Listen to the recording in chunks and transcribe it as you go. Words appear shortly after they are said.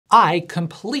I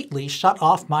completely shut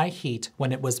off my heat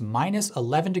when it was minus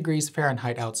 11 degrees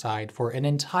Fahrenheit outside for an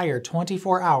entire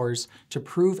 24 hours to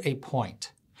prove a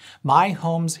point. My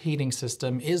home's heating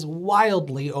system is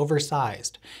wildly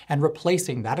oversized, and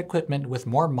replacing that equipment with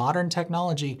more modern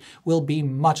technology will be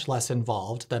much less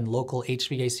involved than local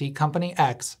HVAC company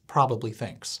X probably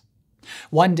thinks.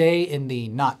 One day in the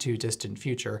not-too-distant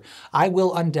future, I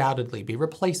will undoubtedly be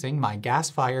replacing my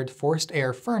gas-fired forced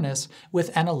air furnace with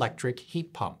an electric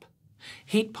heat pump.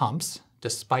 Heat pumps,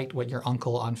 despite what your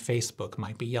uncle on Facebook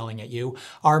might be yelling at you,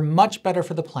 are much better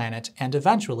for the planet and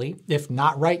eventually, if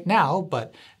not right now,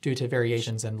 but due to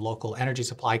variations in local energy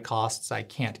supply costs, I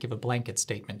can't give a blanket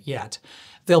statement yet,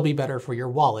 they'll be better for your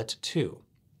wallet too.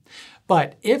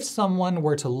 But if someone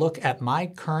were to look at my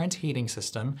current heating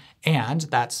system, and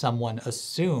that someone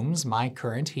assumes my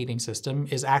current heating system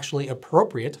is actually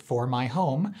appropriate for my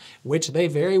home, which they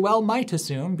very well might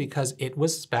assume because it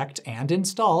was spec'd and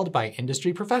installed by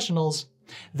industry professionals,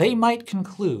 they might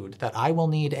conclude that I will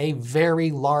need a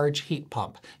very large heat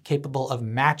pump capable of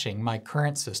matching my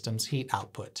current system's heat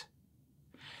output.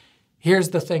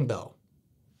 Here's the thing though,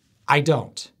 I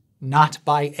don't. Not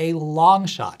by a long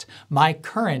shot. My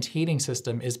current heating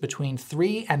system is between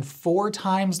 3 and 4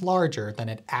 times larger than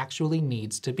it actually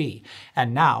needs to be,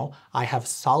 and now I have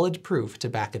solid proof to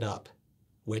back it up.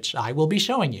 Which I will be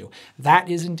showing you. That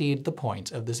is indeed the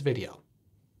point of this video.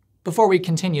 Before we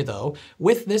continue though,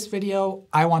 with this video,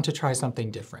 I want to try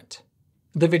something different.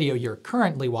 The video you're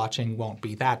currently watching won't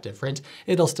be that different.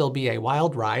 It'll still be a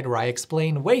wild ride where I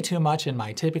explain way too much in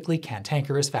my typically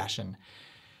cantankerous fashion.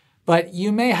 But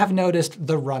you may have noticed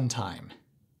the runtime.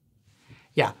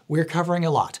 Yeah, we're covering a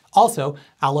lot. Also,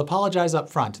 I'll apologize up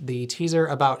front, the teaser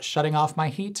about shutting off my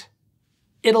heat?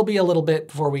 It'll be a little bit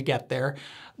before we get there,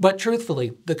 but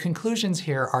truthfully, the conclusions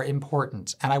here are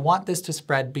important, and I want this to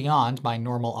spread beyond my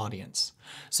normal audience.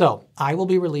 So, I will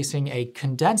be releasing a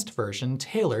condensed version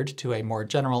tailored to a more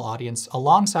general audience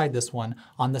alongside this one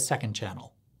on the second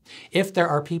channel. If there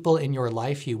are people in your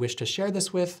life you wish to share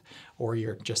this with, or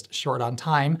you're just short on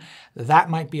time, that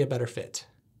might be a better fit.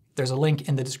 There's a link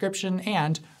in the description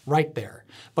and right there.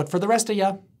 But for the rest of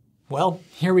ya, well,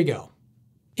 here we go.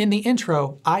 In the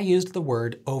intro, I used the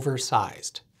word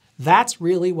oversized. That's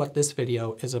really what this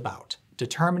video is about,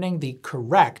 determining the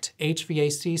correct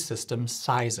HVAC system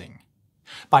sizing.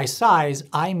 By size,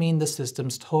 I mean the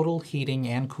system's total heating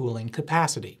and cooling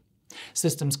capacity.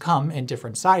 Systems come in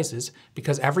different sizes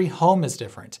because every home is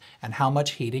different, and how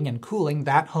much heating and cooling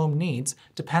that home needs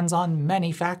depends on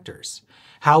many factors.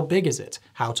 How big is it?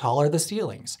 How tall are the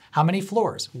ceilings? How many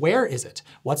floors? Where is it?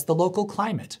 What's the local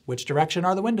climate? Which direction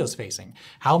are the windows facing?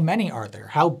 How many are there?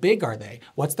 How big are they?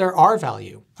 What's their R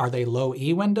value? Are they low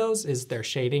E windows? Is there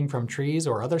shading from trees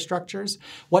or other structures?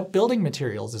 What building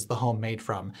materials is the home made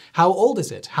from? How old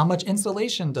is it? How much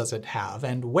insulation does it have?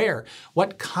 And where?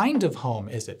 What kind of home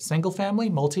is it? Single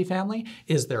family? Multifamily?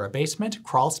 Is there a basement?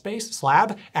 Crawl space?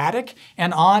 Slab? Attic?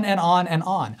 And on and on and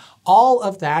on. All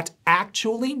of that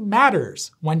actually matters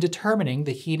when determining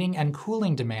the heating and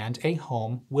cooling demand a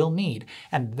home will need,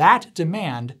 and that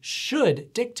demand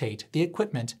should dictate the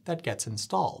equipment that gets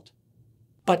installed.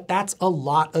 But that's a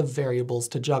lot of variables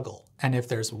to juggle, and if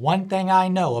there's one thing I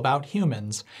know about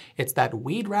humans, it's that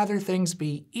we'd rather things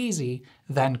be easy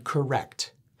than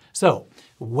correct. So,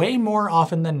 way more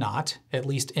often than not, at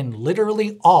least in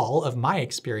literally all of my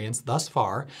experience thus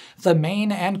far, the main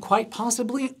and quite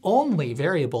possibly only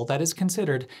variable that is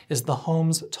considered is the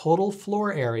home's total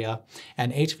floor area,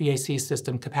 and HVAC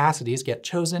system capacities get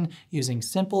chosen using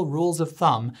simple rules of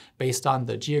thumb based on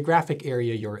the geographic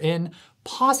area you're in,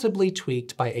 possibly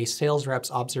tweaked by a sales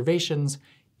rep's observations,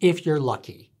 if you're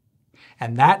lucky.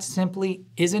 And that simply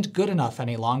isn't good enough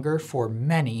any longer for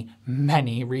many,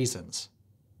 many reasons.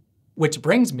 Which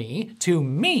brings me to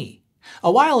me.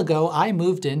 A while ago, I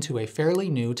moved into a fairly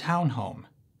new townhome.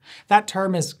 That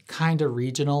term is kinda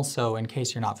regional, so in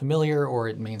case you're not familiar or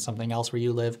it means something else where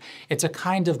you live, it's a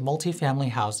kind of multifamily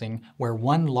housing where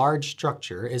one large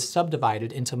structure is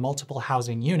subdivided into multiple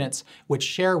housing units which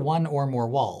share one or more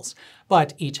walls,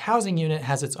 but each housing unit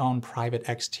has its own private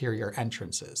exterior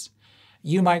entrances.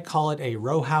 You might call it a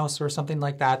row house or something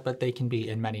like that, but they can be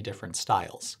in many different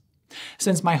styles.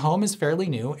 Since my home is fairly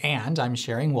new and I'm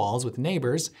sharing walls with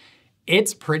neighbors,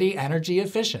 it's pretty energy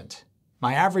efficient.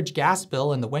 My average gas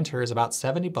bill in the winter is about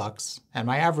 $70, and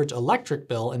my average electric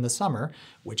bill in the summer,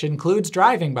 which includes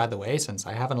driving by the way since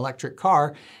I have an electric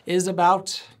car, is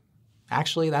about...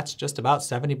 actually that's just about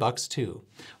 $70 too.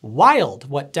 Wild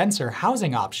what denser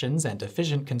housing options and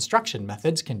efficient construction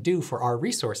methods can do for our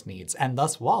resource needs and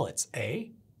thus wallets, eh?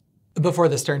 Before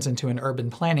this turns into an urban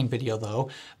planning video though,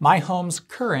 my home's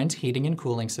current heating and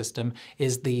cooling system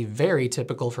is the very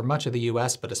typical for much of the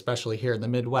US, but especially here in the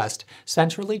Midwest,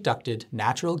 centrally ducted,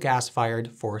 natural gas-fired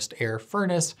forced air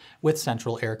furnace with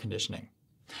central air conditioning.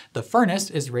 The furnace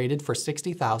is rated for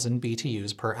 60,000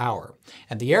 BTUs per hour,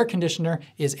 and the air conditioner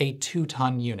is a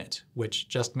 2-ton unit, which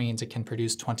just means it can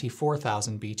produce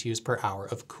 24,000 BTUs per hour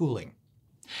of cooling.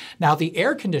 Now, the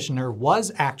air conditioner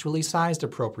was actually sized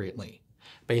appropriately.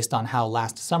 Based on how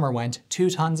last summer went, 2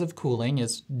 tons of cooling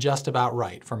is just about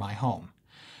right for my home.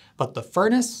 But the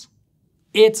furnace?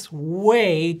 It's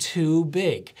way too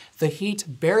big. The heat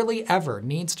barely ever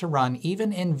needs to run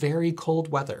even in very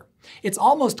cold weather. It's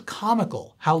almost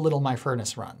comical how little my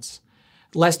furnace runs.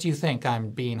 Lest you think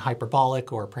I'm being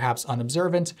hyperbolic or perhaps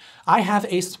unobservant, I have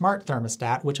a smart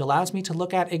thermostat which allows me to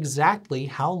look at exactly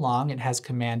how long it has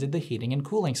commanded the heating and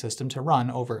cooling system to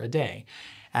run over a day.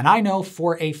 And I know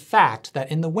for a fact that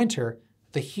in the winter,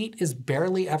 the heat is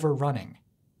barely ever running.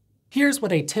 Here's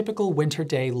what a typical winter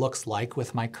day looks like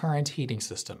with my current heating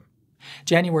system.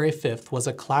 January 5th was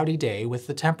a cloudy day with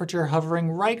the temperature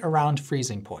hovering right around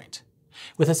freezing point.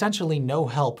 With essentially no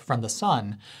help from the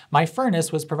sun, my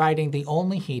furnace was providing the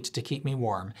only heat to keep me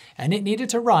warm, and it needed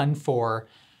to run for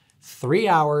 3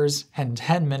 hours and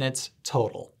 10 minutes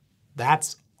total.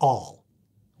 That's all.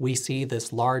 We see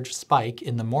this large spike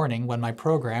in the morning when my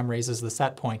program raises the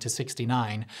set point to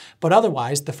 69, but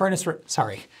otherwise the furnace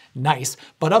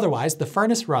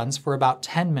runs for about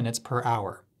 10 minutes per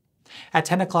hour. At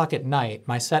 10 o'clock at night,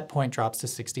 my set point drops to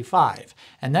 65,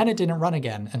 and then it didn't run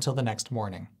again until the next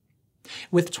morning.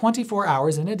 With 24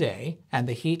 hours in a day, and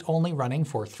the heat only running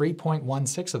for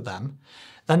 3.16 of them,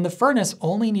 then the furnace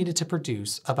only needed to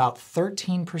produce about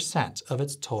 13% of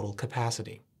its total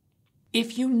capacity.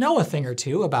 If you know a thing or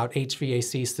two about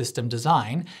HVAC system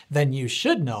design, then you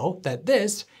should know that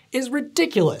this is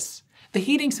ridiculous. The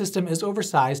heating system is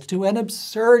oversized to an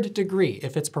absurd degree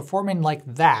if it's performing like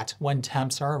that when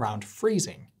temps are around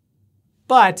freezing.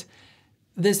 But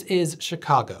this is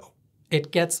Chicago.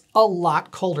 It gets a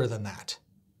lot colder than that.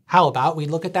 How about we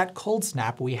look at that cold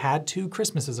snap we had 2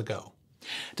 Christmases ago?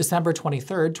 December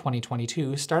 23rd,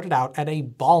 2022 started out at a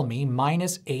balmy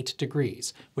 -8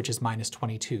 degrees, which is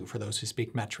 -22 for those who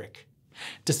speak metric.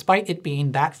 Despite it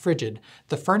being that frigid,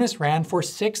 the furnace ran for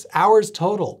 6 hours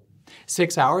total.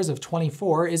 6 hours of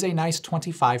 24 is a nice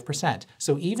 25%,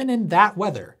 so even in that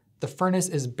weather, the furnace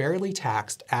is barely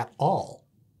taxed at all.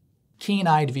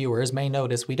 Keen-eyed viewers may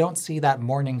notice we don't see that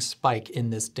morning spike in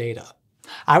this data.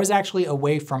 I was actually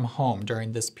away from home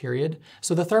during this period,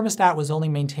 so the thermostat was only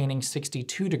maintaining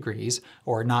 62 degrees,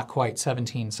 or not quite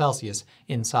 17 Celsius,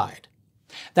 inside.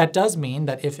 That does mean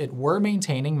that if it were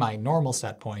maintaining my normal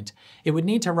set point, it would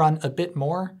need to run a bit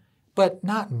more, but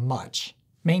not much.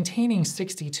 Maintaining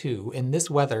 62 in this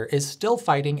weather is still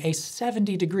fighting a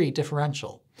 70-degree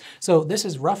differential. So this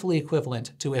is roughly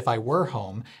equivalent to if I were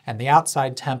home and the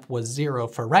outside temp was 0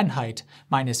 Fahrenheit,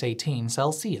 -18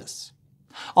 Celsius.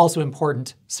 Also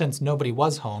important, since nobody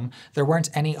was home, there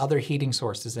weren't any other heating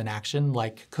sources in action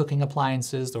like cooking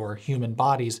appliances or human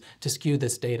bodies to skew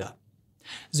this data.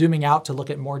 Zooming out to look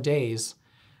at more days,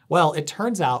 well, it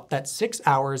turns out that 6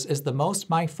 hours is the most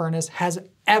my furnace has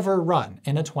ever run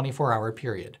in a 24-hour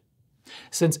period.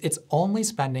 Since it's only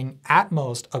spending at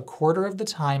most a quarter of the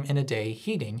time in a day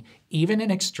heating, even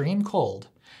in extreme cold,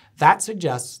 that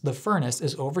suggests the furnace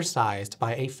is oversized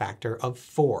by a factor of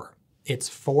 4. It's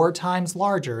 4 times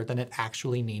larger than it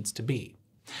actually needs to be.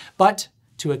 But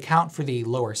to account for the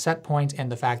lower set point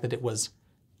and the fact that it was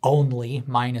only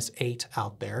 -8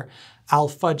 out there, I'll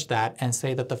fudge that and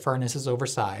say that the furnace is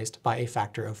oversized by a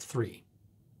factor of 3.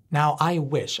 Now, I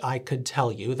wish I could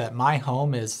tell you that my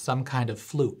home is some kind of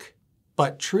fluke,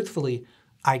 but truthfully,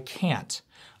 I can't.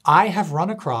 I have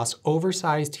run across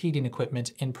oversized heating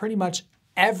equipment in pretty much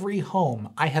every home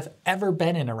I have ever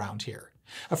been in around here.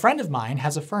 A friend of mine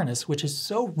has a furnace which is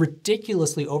so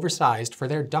ridiculously oversized for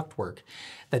their ductwork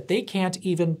that they can't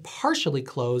even partially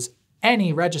close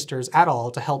any registers at all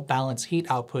to help balance heat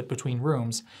output between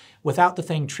rooms without the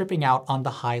thing tripping out on the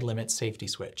high limit safety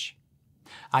switch.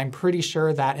 I'm pretty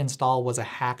sure that install was a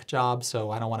hack job,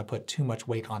 so I don't want to put too much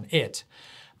weight on it.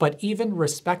 But even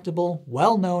respectable,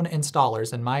 well-known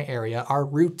installers in my area are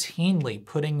routinely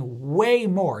putting way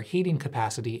more heating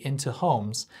capacity into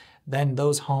homes than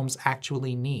those homes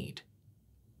actually need.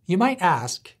 You might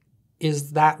ask,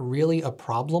 is that really a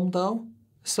problem though?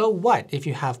 So what if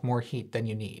you have more heat than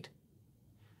you need?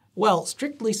 Well,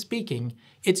 strictly speaking,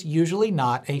 it's usually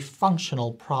not a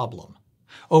functional problem.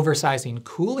 Oversizing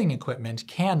cooling equipment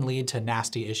can lead to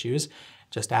nasty issues,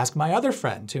 Just ask my other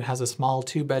friend who has a small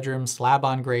 2-bedroom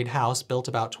slab-on-grade house built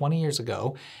about 20 years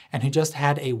ago and who just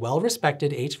had a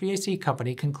well-respected HVAC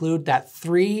company conclude that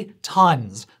 3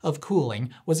 tons of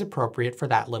cooling was appropriate for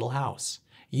that little house.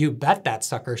 You bet that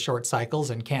sucker short cycles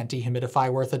and can't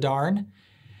dehumidify worth a darn.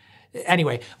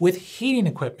 Anyway, with heating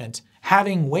equipment,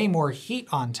 having way more heat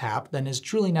on tap than is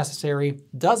truly necessary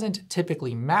doesn't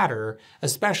typically matter,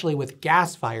 especially with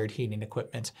gas-fired heating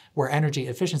equipment, where energy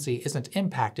efficiency isn't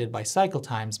impacted by cycle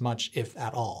times much, if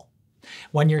at all.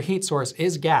 When your heat source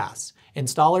is gas,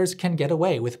 installers can get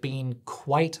away with being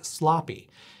quite sloppy.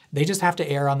 They just have to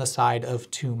err on the side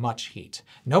of too much heat.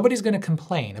 Nobody's going to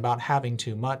complain about having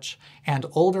too much, and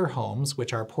older homes,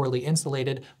 which are poorly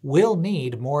insulated, will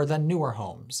need more than newer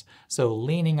homes, so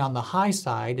leaning on the high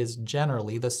side is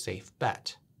generally the safe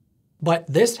bet. But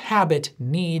this habit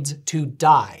needs to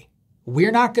die.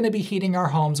 We're not going to be heating our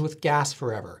homes with gas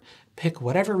forever. Pick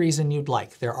whatever reason you'd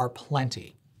like, there are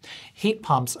plenty. Heat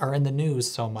pumps are in the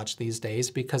news so much these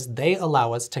days because they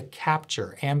allow us to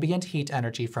capture ambient heat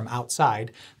energy from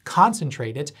outside,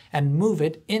 concentrate it, and move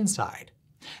it inside.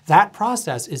 That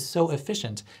process is so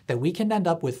efficient that we can end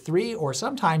up with 3 or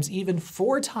sometimes even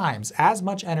 4 times as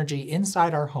much energy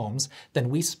inside our homes than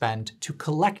we spend to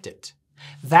collect it.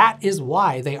 That is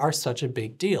why they are such a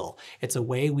big deal. It's a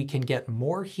way we can get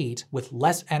more heat with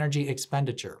less energy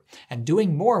expenditure, and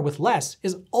doing more with less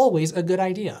is always a good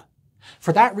idea.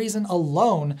 For that reason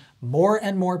alone, more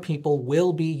and more people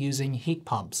will be using heat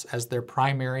pumps as their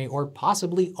primary or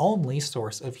possibly only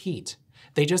source of heat.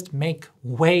 They just make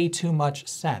way too much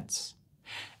sense.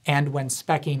 And when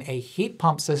speccing a heat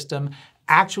pump system,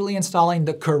 actually installing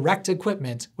the correct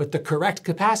equipment with the correct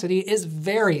capacity is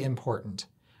very important,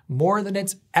 more than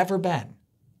it's ever been.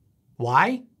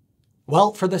 Why?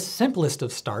 Well, for the simplest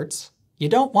of starts, you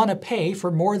don't want to pay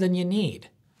for more than you need.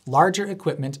 Larger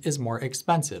equipment is more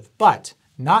expensive, but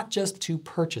not just to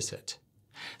purchase it.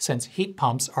 Since heat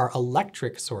pumps are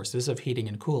electric sources of heating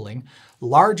and cooling,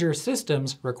 larger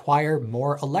systems require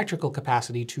more electrical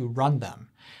capacity to run them.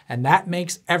 And that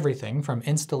makes everything from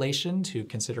installation to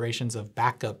considerations of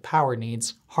backup power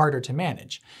needs harder to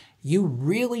manage. You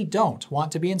really don't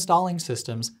want to be installing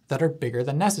systems that are bigger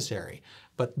than necessary,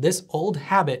 but this old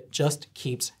habit just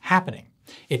keeps happening.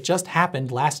 It just happened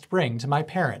last spring to my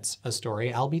parents, a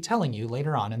story I'll be telling you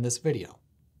later on in this video.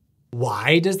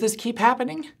 Why does this keep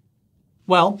happening?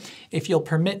 Well, if you'll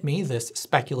permit me this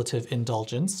speculative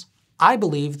indulgence, I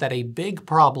believe that a big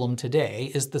problem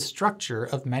today is the structure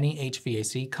of many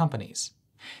HVAC companies.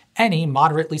 Any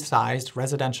moderately sized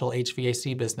residential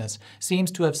HVAC business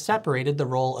seems to have separated the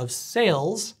role of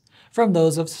sales from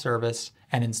those of service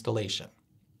and installation.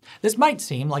 This might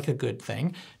seem like a good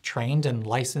thing. Trained and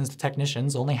licensed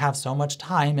technicians only have so much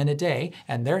time in a day,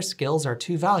 and their skills are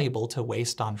too valuable to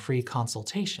waste on free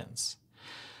consultations.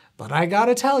 But I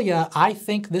gotta tell ya, I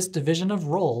think this division of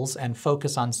roles and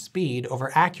focus on speed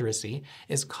over accuracy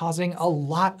is causing a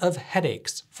lot of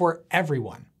headaches for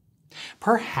everyone.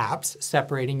 Perhaps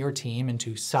separating your team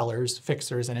into sellers,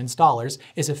 fixers, and installers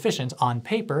is efficient on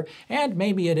paper, and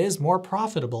maybe it is more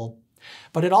profitable.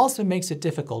 But it also makes it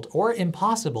difficult or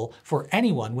impossible for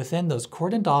anyone within those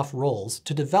cordoned-off roles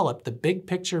to develop the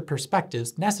big-picture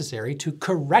perspectives necessary to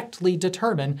correctly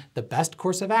determine the best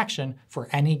course of action for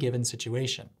any given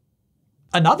situation.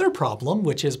 Another problem,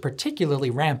 which is particularly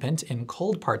rampant in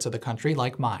cold parts of the country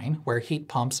like mine, where heat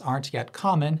pumps aren't yet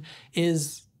common,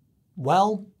 is,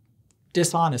 well,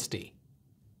 dishonesty.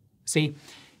 See,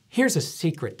 here's a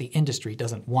secret the industry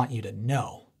doesn't want you to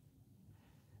know.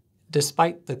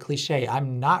 Despite the cliche,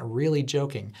 I'm not really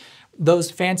joking. Those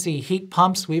fancy heat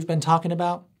pumps we've been talking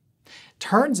about?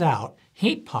 Turns out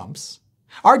heat pumps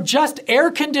are just air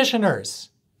conditioners.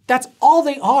 That's all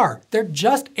they are. They're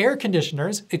just air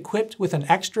conditioners equipped with an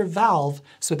extra valve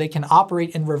so they can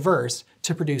operate in reverse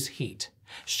to produce heat.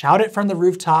 Shout it from the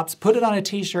rooftops, put it on a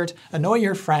t-shirt, annoy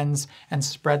your friends, and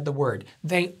spread the word.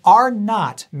 They are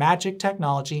not magic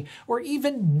technology or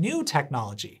even new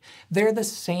technology. They're the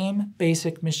same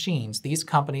basic machines these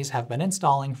companies have been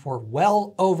installing for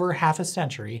well over half a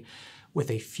century,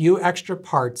 with a few extra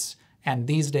parts and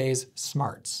these days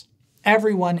smarts.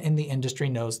 Everyone in the industry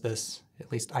knows this.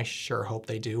 At least I sure hope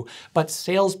they do. But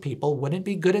salespeople wouldn't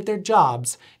be good at their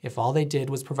jobs if all they did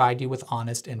was provide you with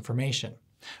honest information.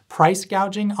 Price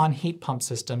gouging on heat pump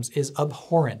systems is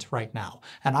abhorrent right now,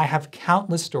 and I have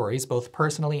countless stories, both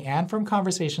personally and from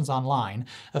conversations online,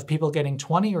 of people getting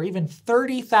 $20,000 or even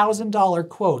 $30,000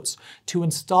 quotes to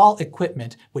install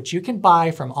equipment which you can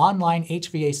buy from online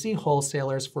HVAC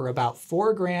wholesalers for about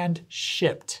 $4 grand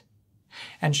shipped.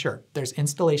 And sure, there's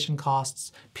installation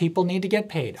costs, people need to get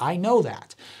paid, I know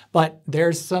that. But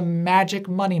there's some magic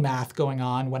money math going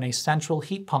on when a central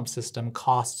heat pump system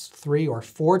costs 3 or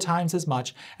 4 times as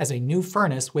much as a new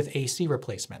furnace with AC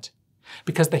replacement.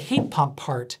 Because the heat pump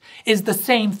part is the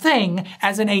same thing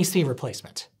as an AC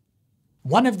replacement.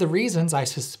 One of the reasons I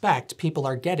suspect people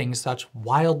are getting such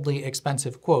wildly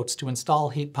expensive quotes to install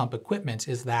heat pump equipment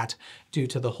is that, due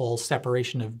to the whole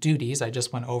separation of duties I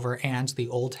just went over and the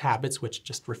old habits which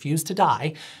just refuse to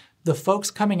die, the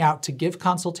folks coming out to give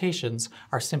consultations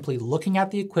are simply looking at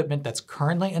the equipment that's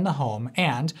currently in the home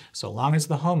and, so long as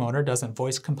the homeowner doesn't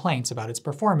voice complaints about its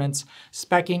performance,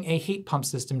 speccing a heat pump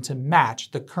system to match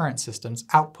the current system's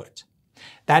output.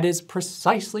 That is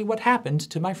precisely what happened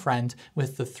to my friend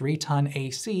with the 3-ton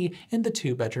AC in the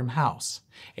 2-bedroom house.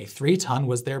 A 3-ton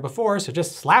was there before, so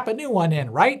just slap a new one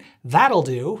in, right? That'll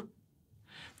do.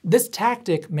 This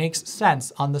tactic makes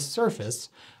sense on the surface,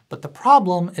 but the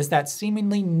problem is that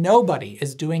seemingly nobody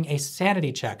is doing a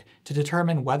sanity check to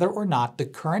determine whether or not the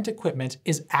current equipment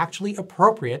is actually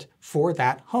appropriate for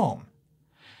that home.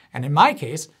 And in my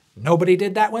case, nobody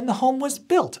did that when the home was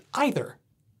built either.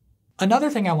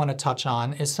 Another thing I want to touch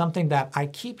on is something that I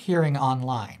keep hearing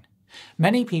online.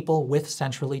 Many people with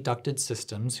centrally ducted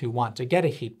systems who want to get a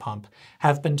heat pump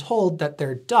have been told that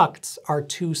their ducts are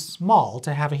too small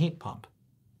to have a heat pump.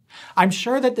 I'm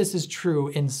sure that this is true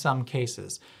in some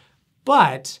cases,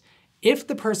 but if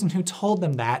the person who told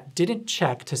them that didn't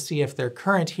check to see if their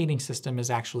current heating system is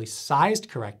actually sized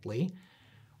correctly,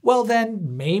 well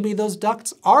then maybe those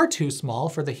ducts are too small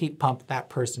for the heat pump that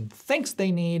person thinks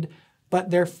they need, but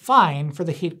they're fine for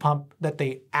the heat pump that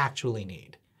they actually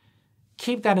need.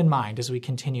 Keep that in mind as we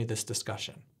continue this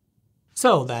discussion.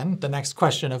 So then, the next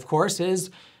question, of course,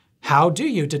 is how do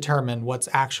you determine what's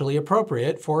actually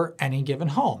appropriate for any given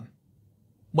home?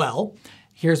 Well,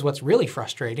 here's what's really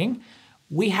frustrating.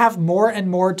 We have more and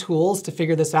more tools to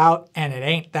figure this out, and it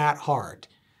ain't that hard.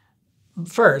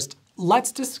 First,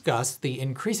 let's discuss the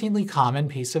increasingly common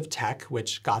piece of tech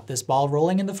which got this ball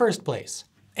rolling in the first place,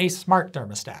 a smart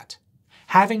thermostat.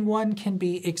 Having one can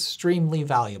be extremely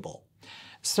valuable.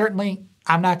 Certainly,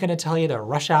 I'm not going to tell you to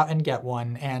rush out and get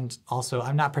one, and also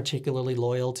I'm not particularly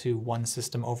loyal to one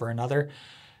system over another.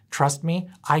 Trust me,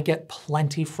 I get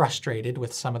plenty frustrated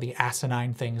with some of the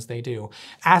asinine things they do.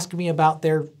 Ask me about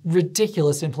their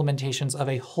ridiculous implementations of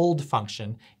a hold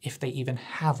function, if they even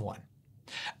have one.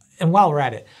 And while we're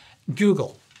at it,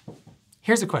 Google.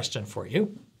 Here's a question for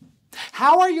you.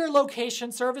 How are your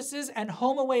location services and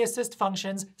home away assist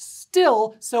functions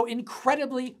still so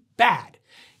incredibly bad?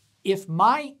 If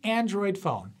my Android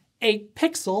phone, a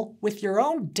Pixel with your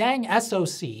own dang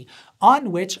SoC,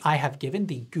 on which I have given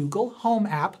the Google Home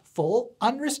app full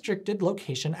unrestricted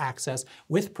location access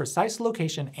with precise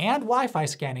location and Wi-Fi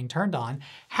scanning turned on,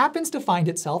 happens to find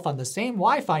itself on the same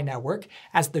Wi-Fi network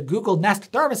as the Google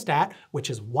Nest thermostat, which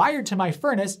is wired to my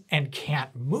furnace and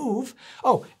can't move.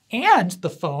 Oh, and the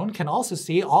phone can also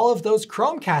see all of those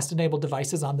Chromecast-enabled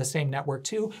devices on the same network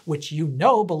too, which you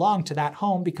know belong to that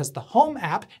home because the Home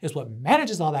app is what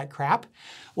manages all that crap.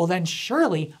 Well then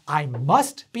surely I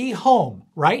must be home,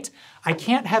 right? I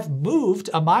can't have moved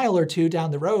a mile or two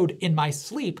down the road in my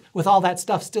sleep with all that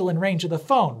stuff still in range of the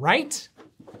phone, right?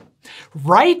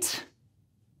 Right?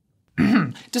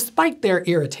 Despite their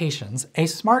irritations, a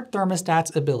smart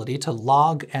thermostat's ability to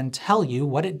log and tell you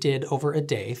what it did over a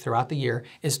day throughout the year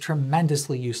is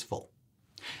tremendously useful.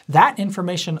 That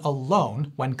information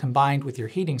alone, when combined with your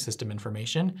heating system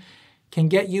information, can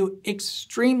get you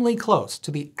extremely close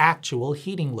to the actual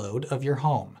heating load of your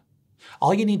home.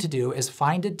 All you need to do is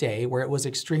find a day where it was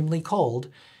extremely cold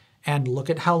and look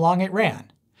at how long it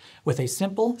ran. With a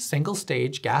simple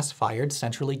single-stage gas-fired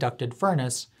centrally ducted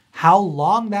furnace, how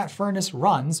long that furnace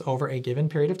runs over a given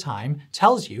period of time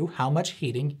tells you how much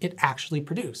heating it actually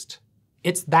produced.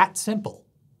 It's that simple.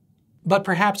 But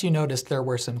perhaps you noticed there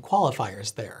were some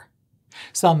qualifiers there.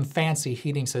 Some fancy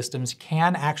heating systems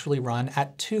can actually run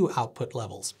at 2 output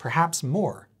levels, perhaps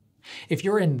more. If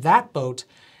you're in that boat,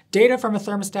 data from a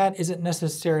thermostat isn't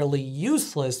necessarily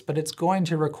useless, but it's going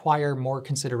to require more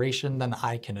consideration than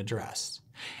I can address.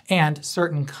 And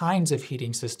certain kinds of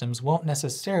heating systems won't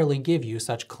necessarily give you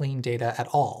such clean data at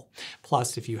all.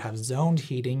 Plus, if you have zoned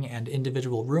heating and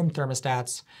individual room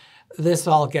thermostats, this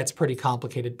all gets pretty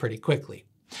complicated pretty quickly.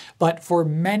 But for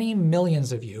many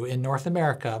millions of you in North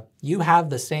America, you have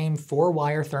the same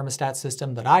 4-wire thermostat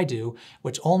system that I do,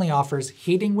 which only offers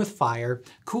heating with fire,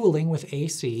 cooling with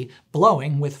AC,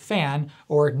 blowing with fan,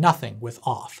 or nothing with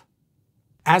off.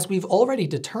 As we've already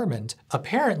determined,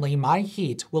 apparently my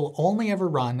heat will only ever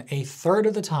run 1/3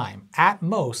 of the time, at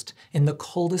most, in the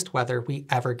coldest weather we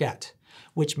ever get,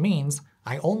 which means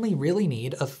I only really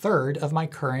need a third of my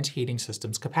current heating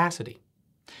system's capacity.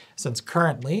 Since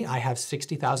currently I have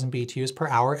 60,000 BTUs per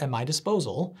hour at my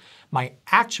disposal, my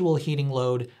actual heating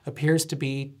load appears to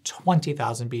be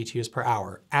 20,000 BTUs per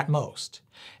hour at most.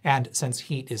 And since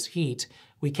heat is heat,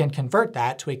 we can convert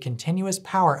that to a continuous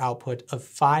power output of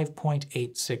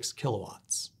 5.86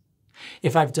 kilowatts.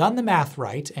 If I've done the math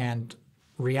right, and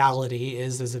reality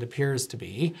is as it appears to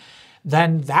be,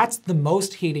 then that's the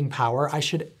most heating power I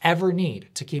should ever need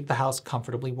to keep the house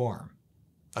comfortably warm.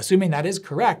 Assuming that is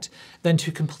correct, then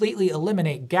to completely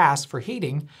eliminate gas for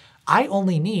heating, I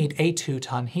only need a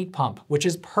 2-ton heat pump, which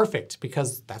is perfect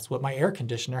because that's what my air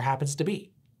conditioner happens to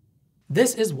be.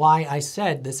 This is why I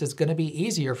said this is going to be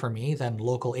easier for me than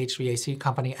local HVAC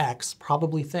company X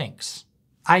probably thinks.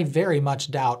 I very much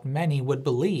doubt many would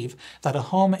believe that a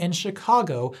home in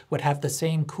Chicago would have the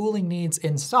same cooling needs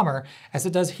in summer as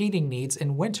it does heating needs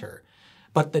in winter,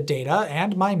 but the data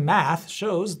and my math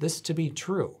shows this to be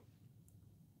true.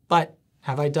 But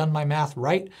have I done my math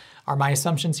right? Are my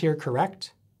assumptions here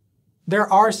correct? There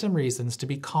are some reasons to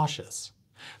be cautious.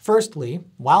 Firstly,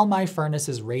 while my furnace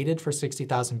is rated for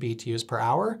 60,000 BTUs per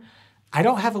hour, I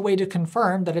don't have a way to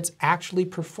confirm that it's actually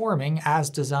performing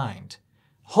as designed.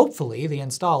 Hopefully, the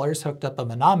installers hooked up a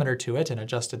manometer to it and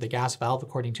adjusted the gas valve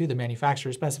according to the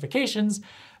manufacturer's specifications,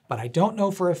 but I don't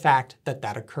know for a fact that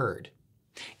that occurred.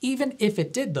 Even if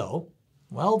it did though,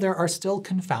 well, there are still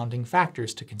confounding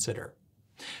factors to consider.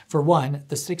 For one,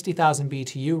 the 60,000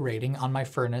 BTU rating on my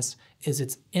furnace is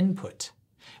its input.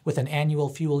 With an annual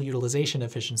fuel utilization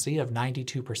efficiency of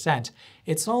 92%,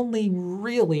 it's only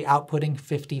really outputting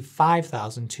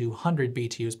 55,200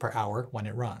 BTUs per hour when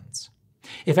it runs.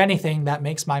 If anything, that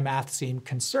makes my math seem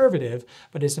conservative,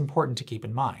 but is important to keep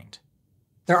in mind.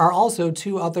 There are also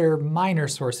two other minor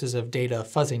sources of data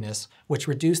fuzziness which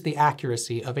reduce the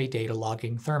accuracy of a data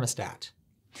logging thermostat.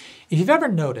 If you've ever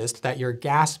noticed that your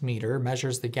gas meter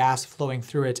measures the gas flowing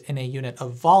through it in a unit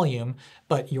of volume,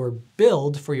 but you're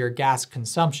billed for your gas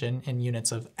consumption in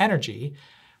units of energy,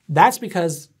 that's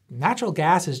because natural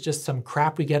gas is just some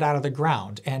crap we get out of the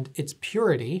ground, and its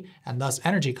purity, and thus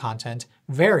energy content,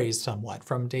 varies somewhat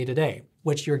from day to day,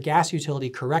 which your gas utility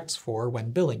corrects for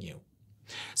when billing you.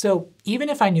 So even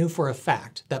if I knew for a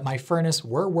fact that my furnace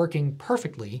were working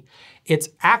perfectly, its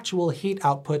actual heat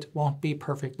output won't be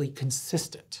perfectly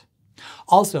consistent.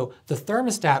 Also, the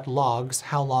thermostat logs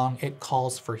how long it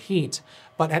calls for heat,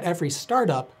 but at every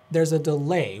startup, there's a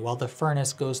delay while the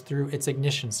furnace goes through its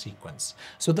ignition sequence,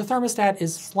 so the thermostat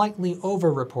is slightly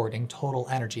over-reporting total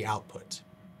energy output.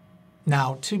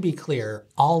 Now, to be clear,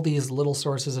 all these little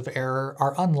sources of error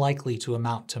are unlikely to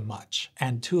amount to much,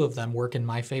 and two of them work in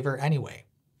my favor anyway.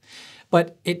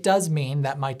 But it does mean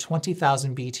that my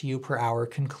 20,000 BTU per hour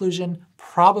conclusion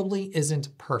probably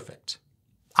isn't perfect.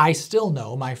 I still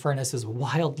know my furnace is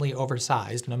wildly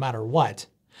oversized no matter what,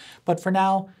 but for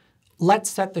now,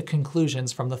 let's set the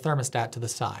conclusions from the thermostat to the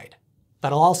side.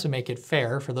 That'll also make it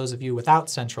fair for those of you without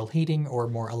central heating or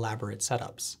more elaborate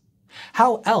setups.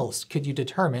 How else could you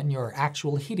determine your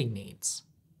actual heating needs?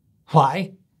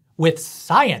 Why, with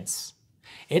science!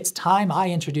 It's time I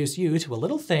introduce you to a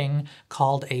little thing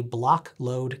called a block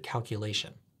load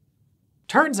calculation.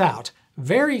 Turns out,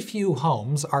 very few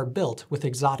homes are built with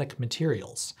exotic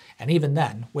materials, and even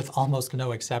then, with almost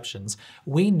no exceptions,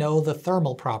 we know the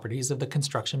thermal properties of the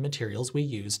construction materials we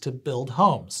use to build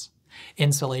homes.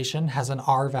 Insulation has an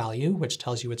R value, which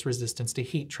tells you its resistance to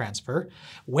heat transfer.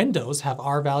 Windows have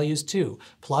R values too,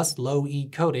 plus low E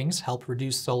coatings help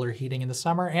reduce solar heating in the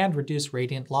summer and reduce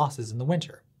radiant losses in the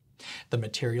winter. The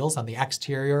materials on the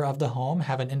exterior of the home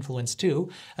have an influence too,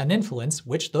 an influence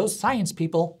which those science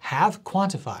people have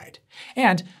quantified.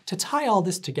 And to tie all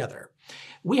this together,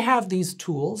 we have these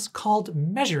tools called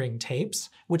measuring tapes,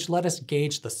 which let us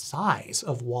gauge the size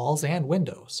of walls and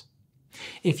windows.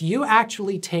 If you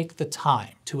actually take the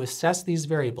time to assess these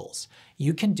variables,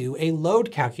 you can do a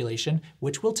load calculation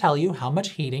which will tell you how much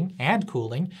heating and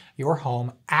cooling your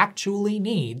home actually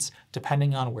needs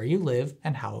depending on where you live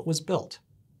and how it was built.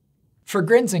 For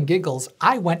grins and giggles,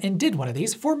 I went and did one of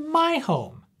these for my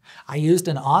home. I used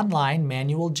an online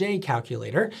Manual J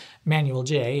calculator. Manual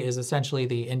J is essentially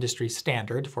the industry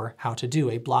standard for how to do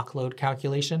a block load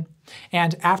calculation.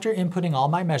 And after inputting all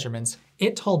my measurements,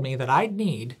 it told me that I'd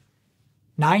need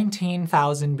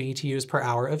 19,000 BTUs per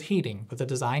hour of heating with a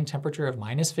design temperature of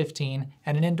 -15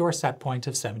 and an indoor set point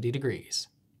of 70 degrees.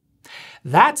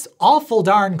 That's awful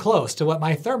darn close to what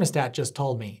my thermostat just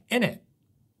told me, innit?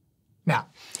 Now,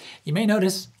 you may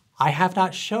notice I have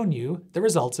not shown you the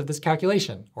results of this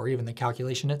calculation, or even the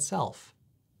calculation itself.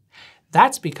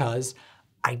 That's because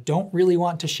I don't really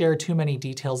want to share too many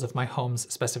details of my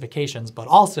home's specifications, but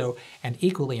also, and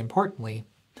equally importantly,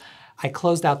 I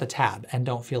closed out the tab and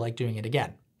don't feel like doing it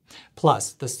again.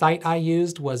 Plus, the site I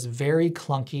used was very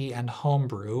clunky and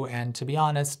homebrew, and to be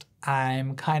honest,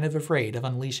 I'm kind of afraid of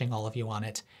unleashing all of you on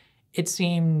it. It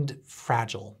seemed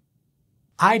fragile.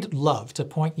 I'd love to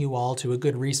point you all to a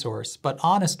good resource, but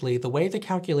honestly, the way the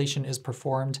calculation is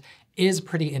performed is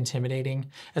pretty intimidating,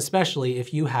 especially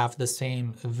if you have the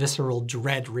same visceral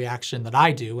dread reaction that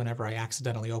I do whenever I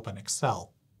accidentally open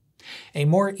Excel. A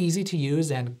more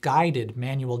easy-to-use and guided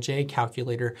manual J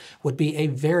calculator would be a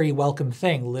very welcome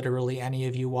thing, literally any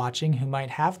of you watching who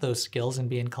might have those skills and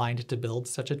be inclined to build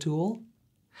such a tool.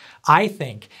 I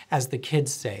think, as the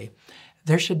kids say,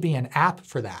 there should be an app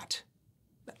for that.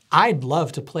 I'd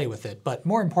love to play with it, but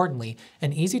more importantly,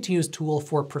 an easy-to-use tool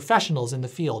for professionals in the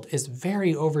field is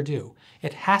very overdue.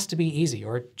 It has to be easy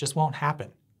or it just won't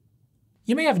happen.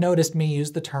 You may have noticed me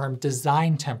use the term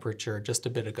design temperature just a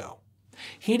bit ago.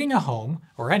 Heating a home,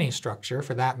 or any structure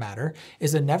for that matter,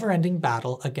 is a never-ending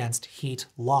battle against heat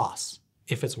loss.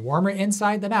 If it's warmer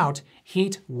inside than out,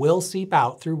 heat will seep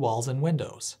out through walls and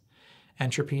windows.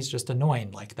 Entropy's just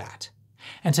annoying like that.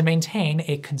 And to maintain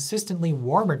a consistently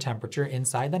warmer temperature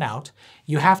inside than out,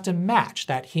 you have to match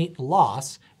that heat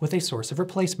loss with a source of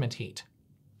replacement heat.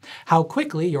 How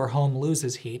quickly your home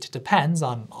loses heat depends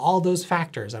on all those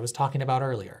factors I was talking about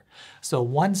earlier. So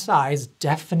one size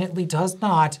definitely does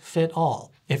not fit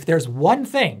all. If there's one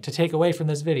thing to take away from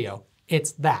this video,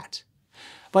 it's that.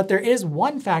 But there is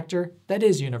one factor that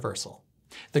is universal.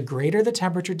 The greater the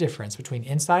temperature difference between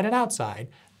inside and outside,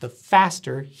 the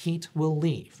faster heat will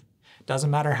leave.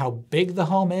 Doesn't matter how big the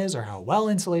home is or how well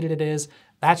insulated it is,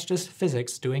 that's just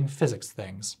physics doing physics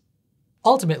things.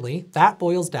 Ultimately, that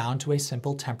boils down to a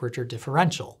simple temperature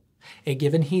differential. A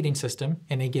given heating system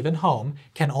in a given home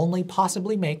can only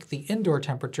possibly make the indoor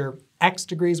temperature X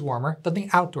degrees warmer than the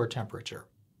outdoor temperature.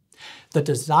 The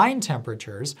design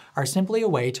temperatures are simply a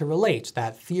way to relate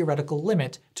that theoretical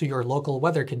limit to your local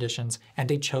weather conditions and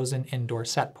a chosen indoor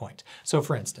set point. So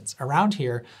for instance, around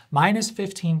here,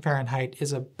 -15 Fahrenheit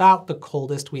is about the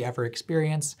coldest we ever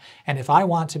experience, and if I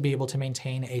want to be able to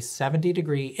maintain a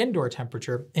 70-degree indoor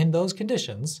temperature in those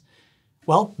conditions,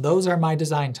 well, those are my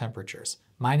design temperatures,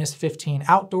 -15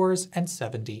 outdoors and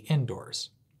 70 indoors.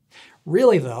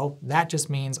 Really though, that just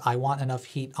means I want enough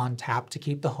heat on tap to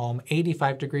keep the home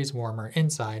 85 degrees warmer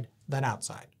inside than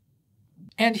outside.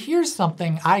 And here's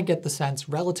something I get the sense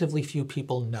relatively few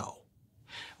people know.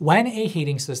 When a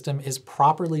heating system is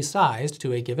properly sized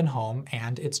to a given home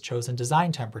and its chosen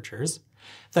design temperatures,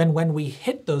 then when we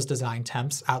hit those design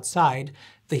temps outside,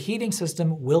 the heating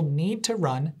system will need to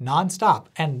run non-stop,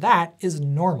 and that is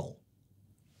normal.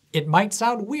 It might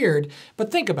sound weird,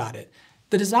 but think about it.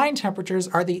 The design temperatures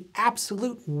are the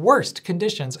absolute worst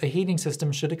conditions a heating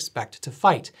system should expect to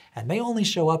fight, and they only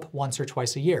show up once or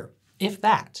twice a year, if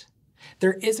that.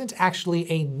 There isn't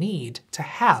actually a need to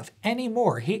have any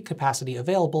more heat capacity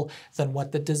available than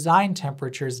what the design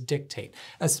temperatures dictate,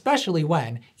 especially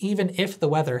when, even if the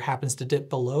weather happens to dip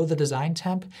below the design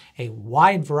temp, a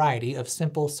wide variety of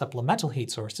simple supplemental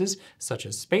heat sources, such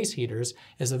as space heaters,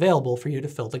 is available for you to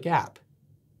fill the gap.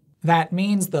 That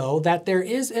means, though, that there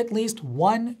is at least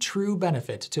one true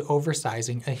benefit to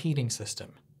oversizing a heating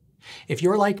system. If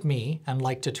you're like me and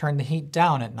like to turn the heat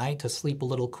down at night to sleep a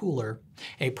little cooler,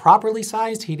 a properly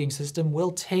sized heating system will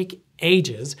take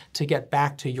ages to get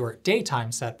back to your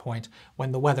daytime set point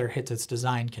when the weather hits its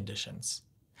design conditions.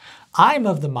 I'm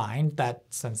of the mind that,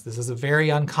 since this is a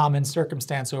very uncommon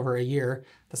circumstance over a year,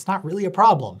 that's not really a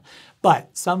problem.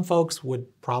 But some folks would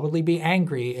probably be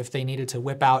angry if they needed to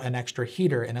whip out an extra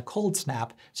heater in a cold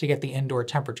snap to get the indoor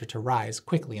temperature to rise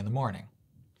quickly in the morning.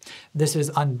 This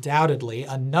is undoubtedly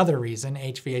another reason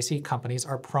HVAC companies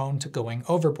are prone to going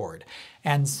overboard,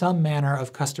 and some manner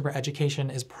of customer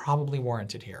education is probably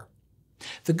warranted here.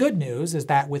 The good news is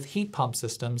that with heat pump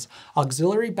systems,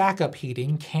 auxiliary backup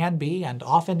heating can be and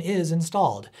often is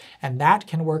installed, and that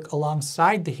can work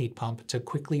alongside the heat pump to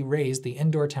quickly raise the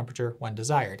indoor temperature when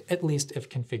desired, at least if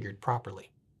configured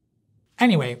properly.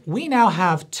 Anyway, we now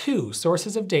have two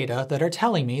sources of data that are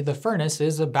telling me the furnace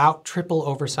is about triple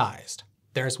oversized.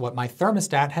 There's what my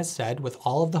thermostat has said with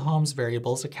all of the home's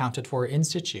variables accounted for in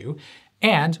situ,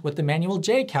 and what the manual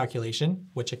J calculation,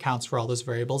 which accounts for all those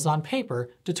variables on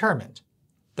paper, determined.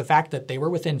 The fact that they were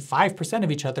within 5%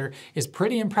 of each other is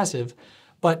pretty impressive,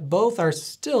 but both are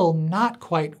still not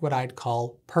quite what I'd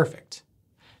call perfect.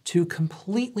 To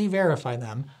completely verify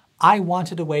them, I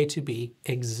wanted a way to be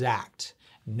exact.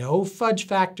 No fudge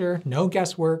factor, no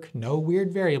guesswork, no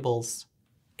weird variables.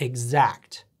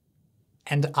 Exact.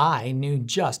 And I knew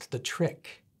just the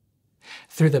trick.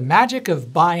 Through the magic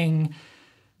of buying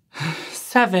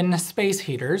 7 space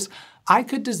heaters, I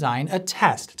could design a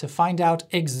test to find out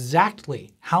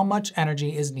exactly how much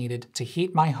energy is needed to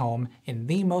heat my home in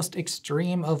the most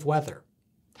extreme of weather.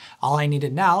 All I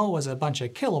needed now was a bunch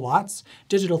of kilowatts,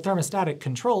 digital thermostatic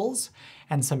controls,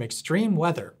 and some extreme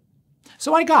weather.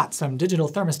 So I got some digital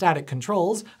thermostatic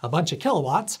controls, a bunch of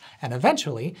kilowatts, and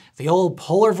eventually the old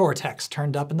polar vortex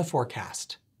turned up in the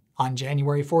forecast. On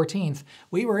January 14th,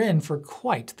 we were in for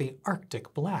quite the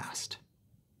Arctic blast.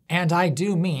 And I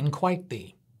do mean quite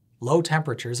the. Low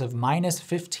temperatures of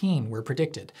 -15 were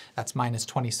predicted. That's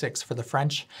 -26 for the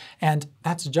French, and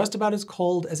that's just about as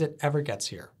cold as it ever gets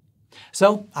here.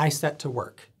 So I set to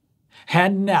work.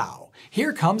 And now,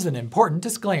 here comes an important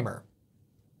disclaimer.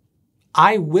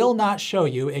 I will not show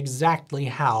you exactly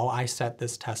how I set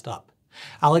this test up.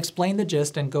 I'll explain the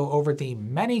gist and go over the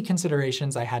many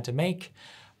considerations I had to make,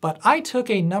 but I took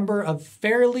a number of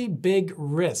fairly big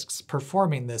risks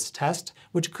performing this test,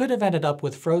 which could have ended up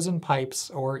with frozen pipes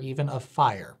or even a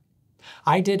fire.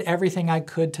 I did everything I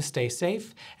could to stay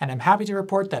safe, and I'm happy to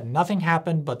report that nothing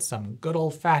happened but some good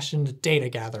old-fashioned data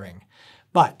gathering.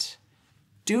 But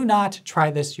do not try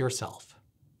this yourself.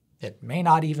 It may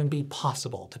not even be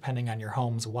possible depending on your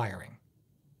home's wiring.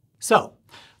 So,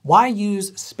 why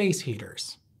use space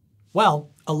heaters?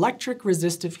 Well, electric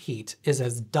resistive heat is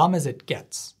as dumb as it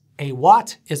gets. A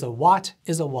watt is a watt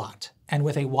is a watt. And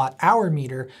with a watt-hour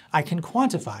meter, I can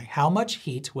quantify how much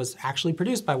heat was actually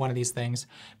produced by one of these things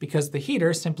because the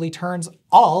heater simply turns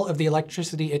all of the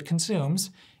electricity it consumes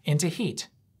into heat.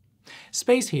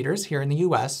 Space heaters here in the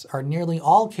US are nearly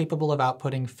all capable of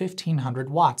outputting 1,500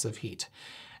 watts of heat.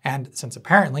 And since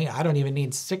apparently I don't even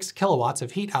need 6 kilowatts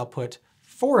of heat output,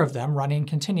 4 of them running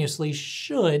continuously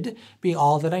should be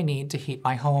all that I need to heat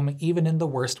my home even in the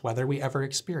worst weather we ever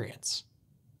experience.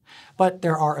 But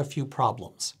there are a few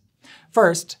problems.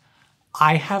 First,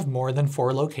 I have more than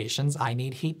 4 locations I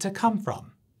need heat to come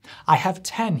from. I have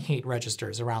 10 heat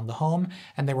registers around the home,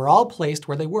 and they were all placed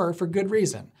where they were for good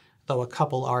reason, though a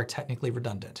couple are technically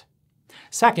redundant.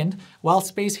 Second, while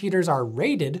space heaters are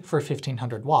rated for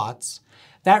 1,500 watts,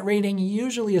 that rating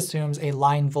usually assumes a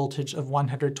line voltage of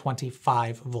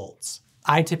 125 volts.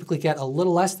 I typically get a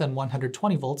little less than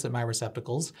 120 volts at my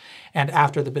receptacles, and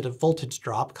after the bit of voltage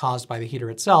drop caused by the heater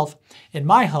itself, in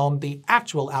my home the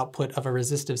actual output of a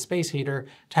resistive space heater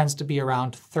tends to be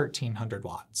around 1,300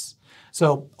 watts.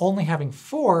 So only having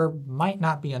 4 might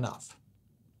not be enough.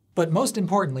 But most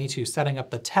importantly to setting up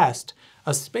the test,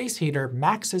 a space heater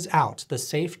maxes out the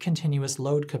safe continuous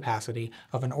load capacity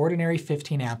of an ordinary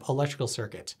 15-amp electrical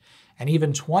circuit, and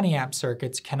even 20-amp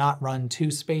circuits cannot run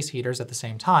 2 space heaters at the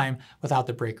same time without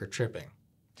the breaker tripping.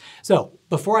 So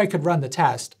before I could run the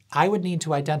test, I would need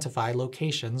to identify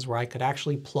locations where I could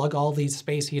actually plug all these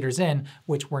space heaters in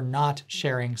which were not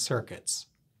sharing circuits.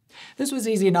 This was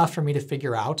easy enough for me to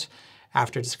figure out,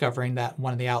 after discovering that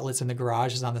one of the outlets in the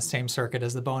garage is on the same circuit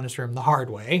as the bonus room the hard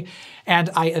way, and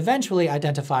I eventually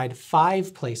identified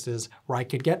 5 places where I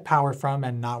could get power from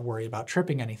and not worry about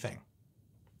tripping anything.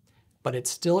 But it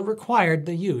still required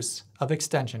the use of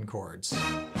extension cords.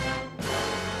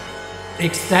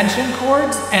 Extension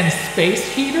cords and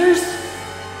space heaters?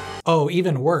 Oh,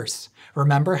 even worse.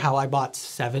 Remember how I bought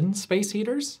 7 space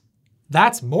heaters?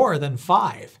 That's more than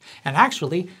 5. And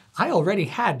actually, I already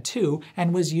had 2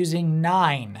 and was using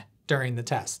 9 during the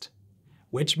test.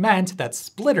 Which meant that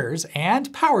splitters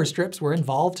and power strips were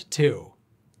involved too.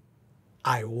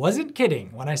 I wasn't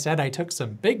kidding when I said I took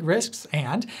some big risks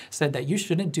and said that you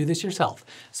shouldn't do this yourself.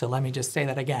 So let me just say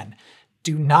that again.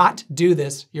 Do not do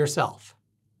this yourself.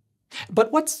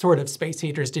 But what sort of space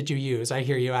heaters did you use, I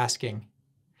hear you asking?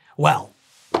 Well,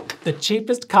 the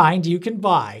cheapest kind you can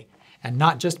buy. And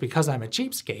not just because I'm a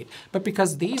cheapskate, but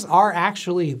because these are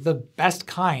actually the best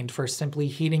kind for simply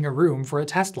heating a room for a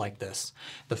test like this.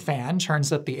 The fan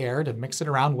churns up the air to mix it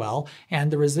around well,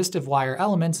 and the resistive wire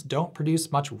elements don't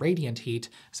produce much radiant heat,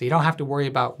 so you don't have to worry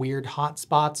about weird hot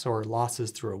spots or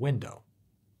losses through a window.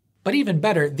 But even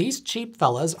better, these cheap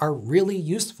fellas are really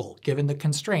useful given the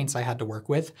constraints I had to work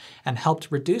with, and helped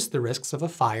reduce the risks of a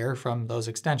fire from those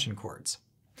extension cords.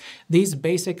 These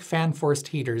basic fan-forced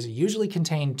heaters usually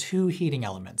contain 2 heating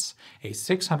elements, a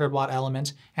 600-watt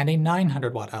element and a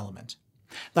 900-watt element.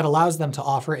 That allows them to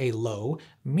offer a low,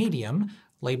 medium,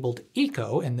 labeled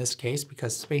eco in this case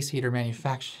because space heater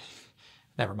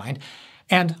never mind,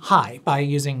 and high by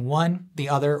using one, the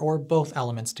other, or both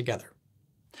elements together.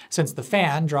 Since the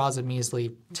fan draws a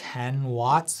measly 10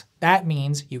 watts, that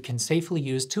means you can safely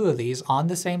use 2 of these on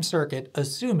the same circuit,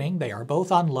 assuming they are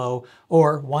both on low,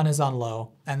 or one is on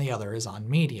low and the other is on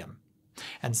medium.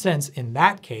 And since, in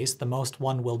that case, the most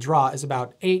one will draw is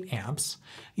about 8 amps,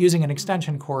 using an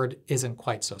extension cord isn't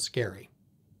quite so scary.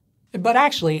 But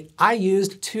actually, I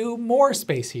used 2 more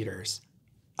space heaters.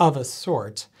 Of a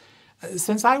sort.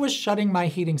 Since I was shutting my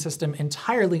heating system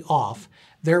entirely off,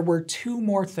 there were 2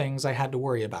 more things I had to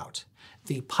worry about.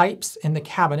 The pipes in the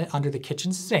cabinet under the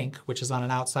kitchen sink, which is on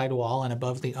an outside wall and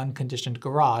above the unconditioned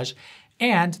garage,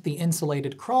 and the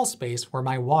insulated crawl space where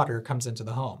my water comes into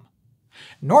the home.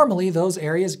 Normally, those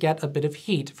areas get a bit of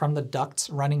heat from the ducts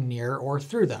running near or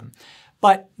through them,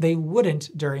 but they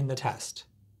wouldn't during the test.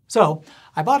 So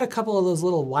I bought a couple of those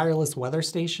little wireless weather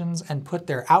stations and put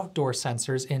their outdoor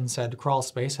sensors in said crawl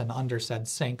space and under said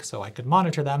sink so I could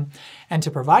monitor them, and to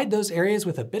provide those areas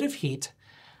with a bit of heat,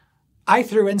 I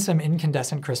threw in some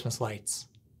incandescent Christmas lights.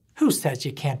 Who says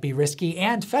you can't be risky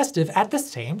and festive at the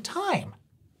same time?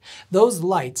 Those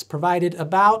lights provided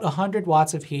about 100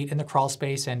 watts of heat in the crawl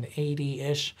space and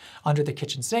 80-ish under the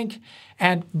kitchen sink,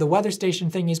 and the weather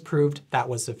station thingies proved that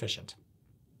was sufficient.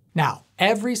 Now,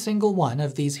 every single one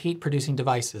of these heat-producing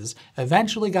devices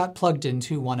eventually got plugged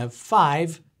into one of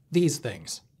 5 these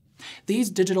things. These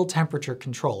digital temperature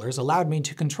controllers allowed me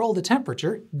to control the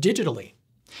temperature digitally.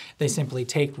 They simply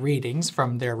take readings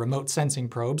from their remote sensing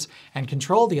probes and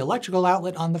control the electrical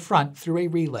outlet on the front through a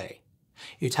relay.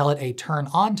 You tell it a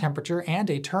turn-on temperature and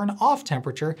a turn-off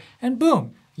temperature, and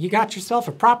boom, you got yourself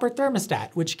a proper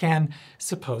thermostat, which can,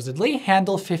 supposedly,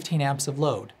 handle 15 amps of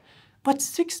load. But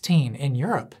 16 in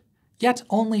Europe. Yet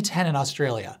only 10 in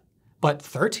Australia. But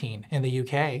 13 in the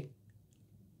UK.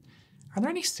 Are there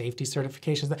any safety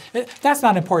certifications? That's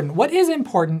not important. What is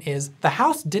important is the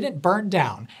house didn't burn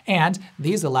down, and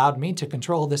these allowed me to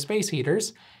control the space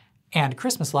heaters and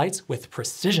Christmas lights with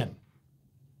precision.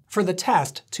 For the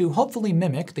test, to hopefully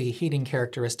mimic the heating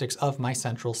characteristics of my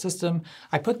central system,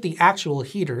 I put the actual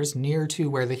heaters near to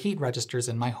where the heat registers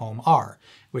in my home are,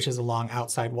 which is along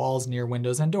outside walls near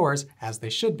windows and doors, as they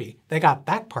should be. They got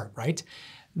that part right.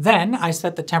 Then I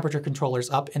set the temperature controllers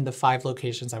up in the 5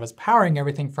 locations I was powering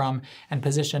everything from and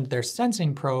positioned their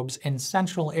sensing probes in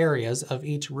central areas of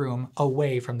each room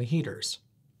away from the heaters.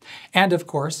 And of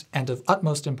course, and of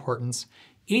utmost importance,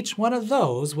 each one of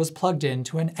those was plugged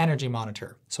into an energy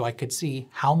monitor, so I could see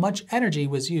how much energy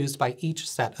was used by each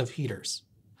set of heaters.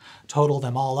 Total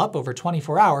them all up over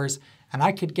 24 hours, and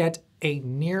I could get a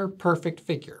near-perfect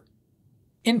figure.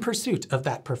 In pursuit of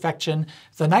that perfection,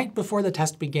 the night before the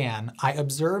test began, I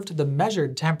observed the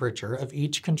measured temperature of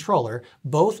each controller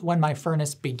both when my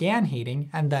furnace began heating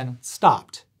and then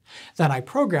stopped. Then I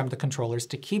programmed the controllers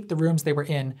to keep the rooms they were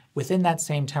in within that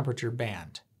same temperature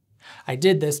band. I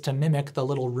did this to mimic the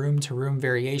little room-to-room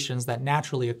variations that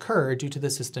naturally occur due to the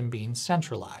system being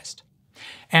centralized.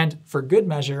 And for good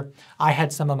measure, I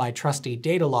had some of my trusty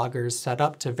data loggers set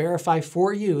up to verify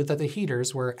for you that the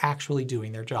heaters were actually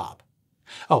doing their job.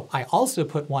 Oh, I also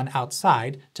put one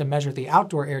outside to measure the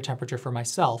outdoor air temperature for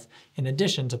myself, in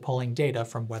addition to pulling data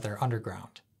from Weather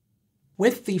Underground.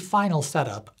 With the final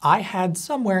setup, I had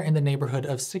somewhere in the neighborhood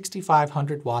of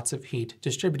 6,500 watts of heat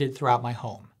distributed throughout my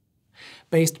home.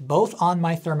 Based both on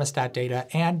my thermostat data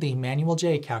and the manual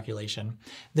J calculation,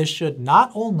 this should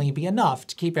not only be enough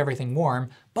to keep everything warm,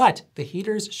 but the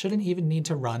heaters shouldn't even need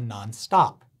to run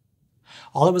non-stop.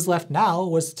 All that was left now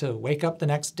was to wake up the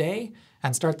next day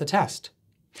and start the test.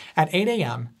 At 8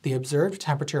 a.m., the observed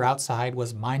temperature outside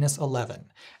was -11,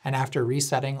 and after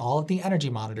resetting all of the energy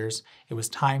monitors, it was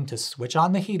time to switch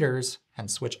on the heaters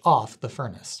and switch off the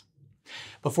furnace.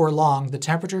 Before long, the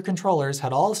temperature controllers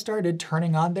had all started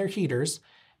turning on their heaters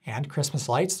and Christmas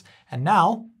lights, and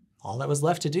now all that was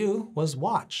left to do was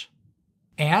watch.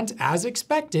 And as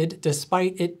expected,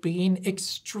 despite it being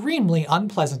extremely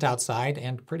unpleasant outside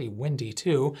and pretty windy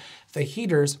too, the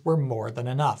heaters were more than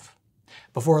enough.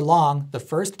 Before long, the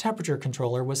first temperature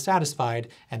controller was satisfied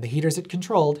and the heaters it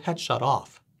controlled had shut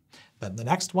off. Then the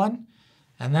next one,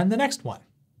 and then the next one.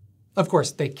 Of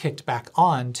course, they kicked back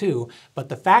on too, but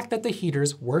the fact that the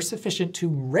heaters were sufficient to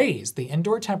raise the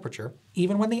indoor temperature,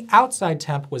 even when the outside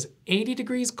temp was 80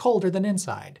 degrees colder than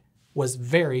inside, was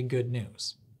very good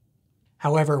news.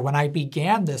 However, when I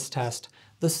began this test,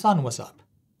 the sun was up.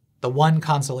 The one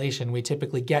consolation we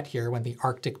typically get here when the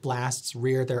Arctic blasts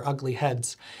rear their ugly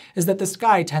heads is that the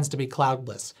sky tends to be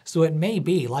cloudless, so it may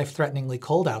be life-threateningly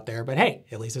cold out there, but hey,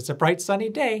 at least it's a bright sunny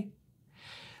day.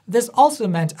 This also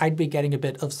meant I'd be getting a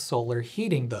bit of solar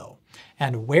heating though,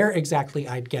 and where exactly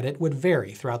I'd get it would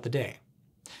vary throughout the day.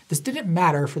 This didn't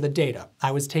matter for the data.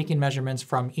 I was taking measurements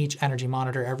from each energy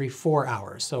monitor every 4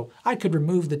 hours, so I could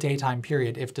remove the daytime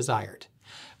period if desired.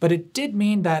 But it did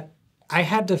mean that I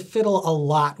had to fiddle a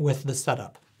lot with the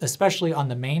setup, especially on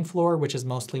the main floor, which is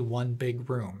mostly one big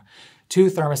room. Two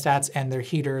thermostats and their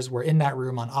heaters were in that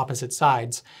room on opposite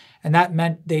sides, and that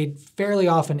meant they'd fairly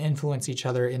often influence each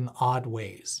other in odd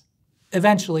ways.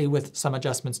 Eventually, with some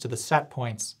adjustments to the set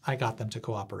points, I got them to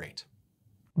cooperate.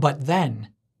 But then,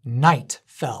 night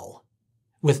fell.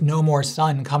 With no more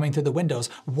sun coming through the windows,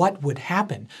 what would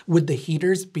happen? Would the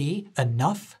heaters be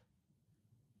enough?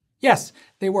 Yes,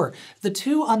 they were. The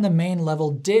two on the main level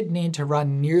did need to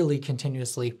run nearly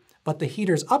continuously, but the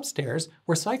heaters upstairs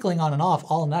were cycling on and off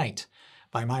all night.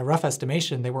 By my rough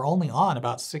estimation, they were only on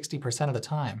about 60% of the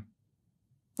time.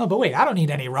 Oh, but wait, I don't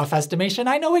need any rough estimation.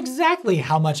 I know exactly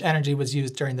how much energy was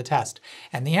used during the test.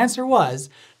 And the answer was,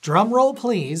 drum roll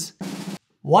please,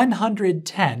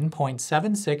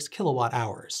 110.76 kilowatt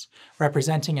hours,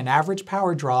 representing an average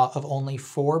power draw of only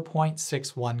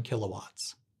 4.61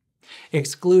 kilowatts.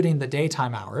 Excluding the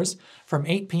daytime hours, from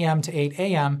 8 p.m. to 8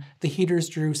 a.m., the heaters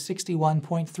drew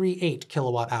 61.38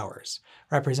 kilowatt hours,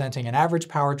 representing an average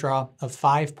power draw of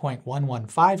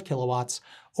 5.115 kilowatts,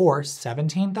 or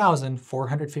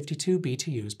 17,452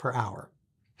 BTUs per hour.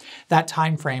 That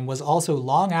time frame was also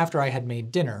long after I had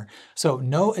made dinner, so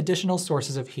no additional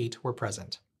sources of heat were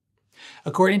present.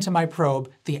 According to my probe,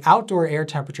 the outdoor air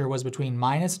temperature was between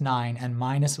 -9 and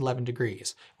 -11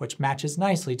 degrees, which matches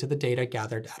nicely to the data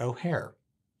gathered at O'Hare.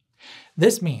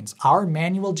 This means our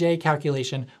manual J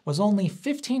calculation was only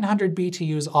 1,500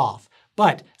 BTUs off,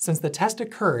 but since the test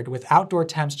occurred with outdoor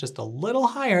temps just a little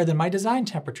higher than my design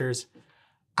temperatures,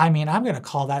 I'm going to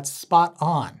call that spot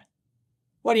on.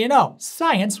 What do you know?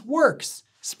 Science works!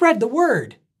 Spread the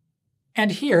word!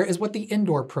 And here is what the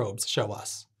indoor probes show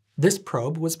us. This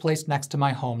probe was placed next to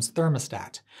my home's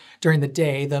thermostat. During the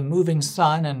day, the moving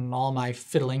sun and all my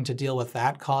fiddling to deal with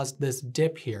that caused this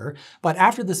dip here, but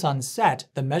after the sun set,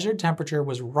 the measured temperature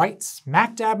was right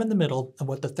smack dab in the middle of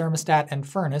what the thermostat and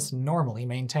furnace normally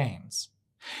maintains.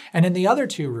 And in the other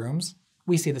two rooms,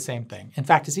 we see the same thing. In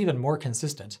fact, it's even more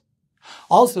consistent.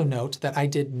 Also note that I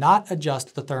did not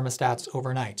adjust the thermostats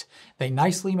overnight. They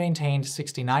nicely maintained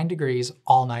 69 degrees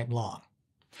all night long.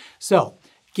 So,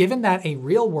 given that a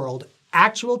real-world,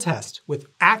 actual test with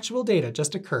actual data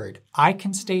just occurred, I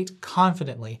can state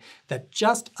confidently that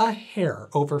just a hair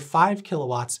over 5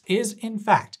 kilowatts is, in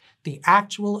fact, the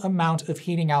actual amount of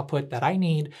heating output that I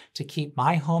need to keep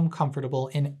my home comfortable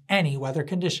in any weather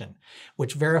condition,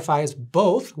 which verifies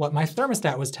both what my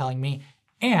thermostat was telling me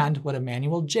and what a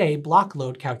manual J block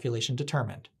load calculation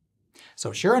determined.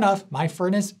 So sure enough, my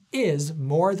furnace is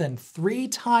more than 3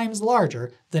 times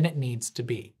larger than it needs to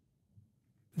be.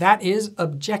 That is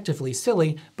objectively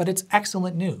silly, but it's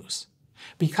excellent news.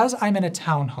 Because I'm in a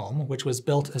townhome, which was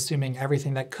built assuming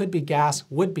everything that could be gas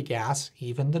would be gas,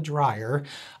 even the dryer,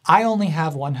 I only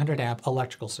have 100 amp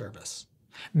electrical service.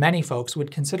 Many folks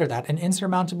would consider that an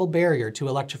insurmountable barrier to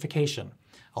electrification,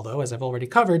 although as I've already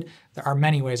covered, there are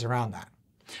many ways around that.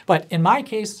 But in my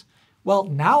case, well,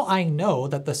 now I know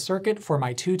that the circuit for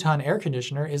my 2-ton air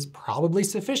conditioner is probably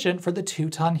sufficient for the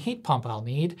 2-ton heat pump I'll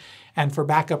need, and for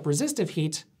backup resistive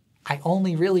heat, I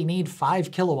only really need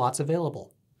 5 kilowatts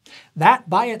available. That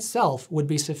by itself would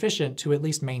be sufficient to at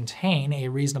least maintain a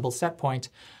reasonable set point,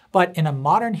 but in a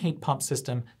modern heat pump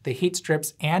system, the heat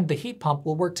strips and the heat pump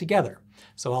will work together,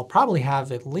 so I'll probably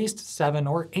have at least 7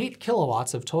 or 8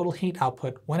 kilowatts of total heat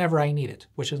output whenever I need it,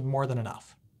 which is more than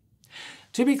enough.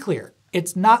 To be clear,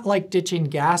 it's not like ditching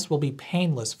gas will be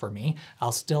painless for me.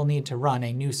 I'll still need to run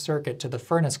a new circuit to the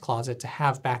furnace closet to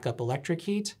have backup electric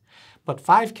heat, but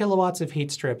 5 kilowatts of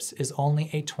heat strips is only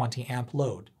a 20 amp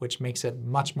load, which makes it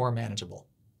much more manageable.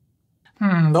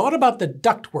 But what about the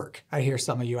ductwork, I hear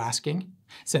some of you asking?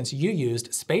 Since you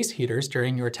used space heaters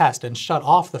during your test and shut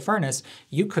off the furnace,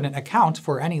 you couldn't account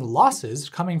for any losses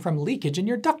coming from leakage in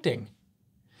your ducting.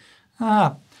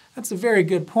 That's a very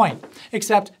good point,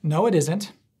 except no it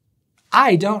isn't.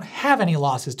 I don't have any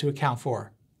losses to account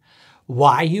for.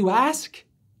 Why, you ask?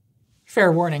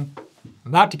 Fair warning,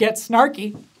 I'm about to get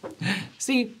snarky.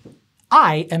 See,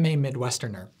 I am a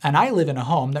Midwesterner, and I live in a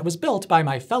home that was built by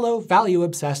my fellow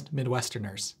value-obsessed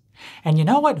Midwesterners. And you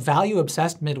know what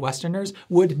value-obsessed Midwesterners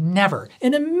would never,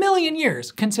 in a million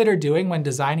years, consider doing when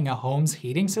designing a home's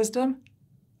heating system?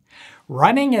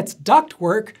 Running its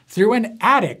ductwork through an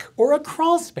attic or a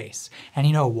crawl space. And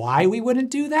you know why we wouldn't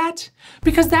do that?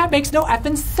 Because that makes no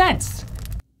effing sense!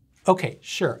 Okay,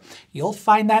 sure, you'll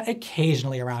find that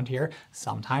occasionally around here.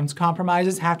 Sometimes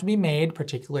compromises have to be made,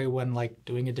 particularly when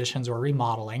doing additions or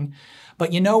remodeling.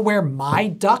 But you know where my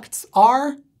ducts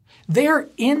are? They're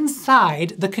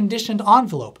inside the conditioned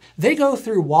envelope. They go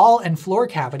through wall and floor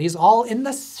cavities all in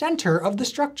the center of the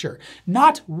structure,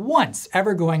 not once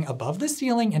ever going above the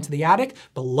ceiling into the attic,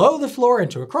 below the floor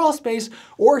into a crawl space,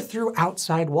 or through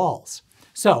outside walls.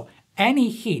 So any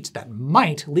heat that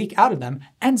might leak out of them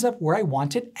ends up where I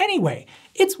want it anyway.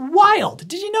 It's wild!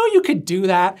 Did you know you could do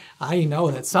that? I know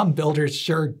that some builders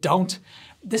sure don't.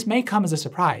 This may come as a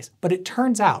surprise, but it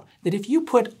turns out that if you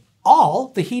put all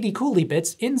the heaty-cooly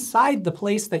bits inside the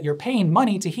place that you're paying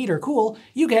money to heat or cool,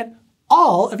 you get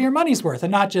all of your money's worth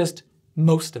and not just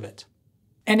most of it.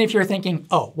 And if you're thinking,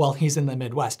 oh, well, he's in the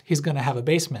Midwest, he's gonna have a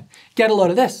basement, get a load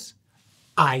of this.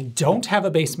 I don't have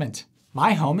a basement.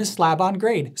 My home is slab on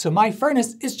grade, so my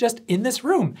furnace is just in this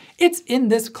room. It's in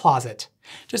this closet.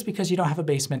 Just because you don't have a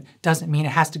basement doesn't mean it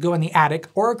has to go in the attic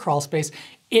or a crawl space.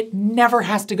 It never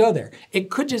has to go there. It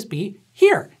could just be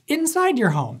here, inside your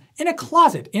home, in a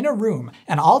closet, in a room,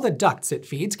 and all the ducts it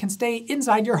feeds can stay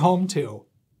inside your home too.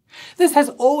 This has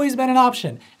always been an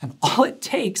option, and all it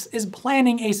takes is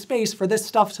planning a space for this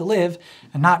stuff to live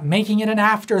and not making it an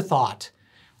afterthought.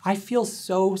 I feel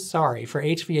so sorry for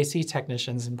HVAC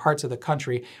technicians in parts of the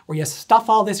country where you stuff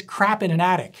all this crap in an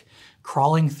attic,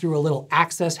 crawling through a little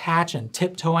access hatch and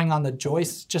tiptoeing on the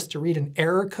joists just to read an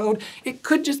error code. It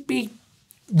could just be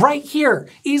right here,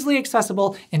 easily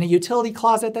accessible in a utility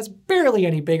closet that's barely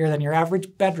any bigger than your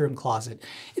average bedroom closet.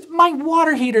 My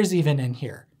water heater's even in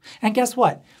here. And guess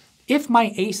what? If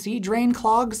my AC drain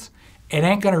clogs, it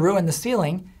ain't gonna ruin the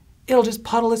ceiling. It'll just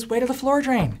puddle its way to the floor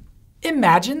drain.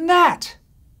 Imagine that!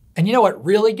 And you know what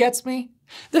really gets me?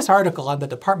 This article on the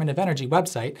Department of Energy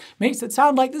website makes it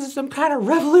sound like this is some kind of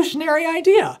revolutionary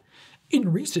idea.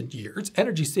 In recent years,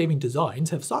 energy-saving designs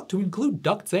have sought to include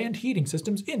ducts and heating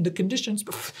systems in the conditions.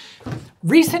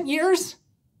 Recent years?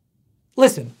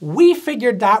 Listen, we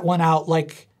figured that one out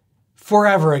like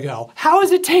forever ago. How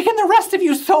has it taken the rest of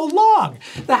you so long?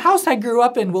 The house I grew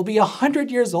up in will be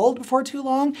 100 years old before too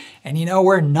long, and you know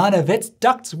where none of its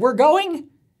ducts were going?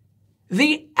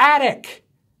 The attic!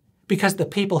 Because the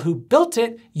people who built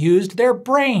it used their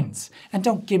brains. And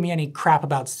don't give me any crap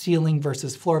about ceiling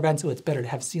versus floor vents, so it's better to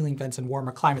have ceiling vents in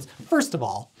warmer climates. First of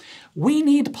all, we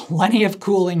need plenty of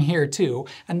cooling here too,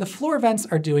 and the floor vents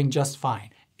are doing just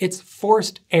fine. It's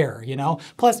forced air, you know?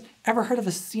 Plus, ever heard of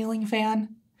a ceiling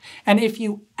fan? And if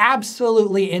you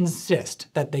absolutely insist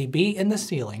that they be in the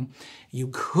ceiling, you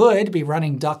could be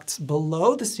running ducts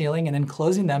below the ceiling and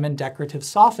enclosing them in decorative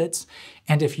soffits,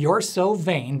 and if you're so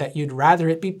vain that you'd rather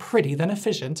it be pretty than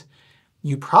efficient,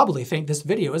 you probably think this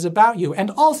video is about you. And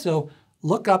also,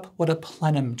 look up what a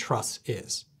plenum truss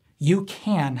is. You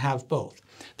can have both.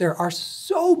 There are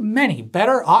so many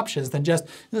better options than just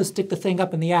stick the thing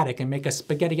up in the attic and make a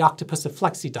spaghetti octopus of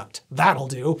flexi duct. That'll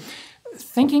do.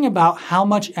 Thinking about how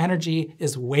much energy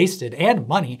is wasted and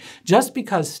money just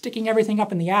because sticking everything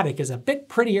up in the attic is a bit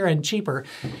prettier and cheaper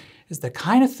is the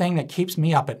kind of thing that keeps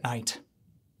me up at night.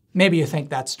 Maybe you think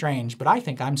that's strange, but I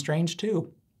think I'm strange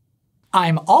too.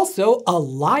 I'm also a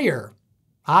liar.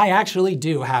 I actually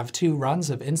do have 2 runs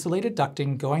of insulated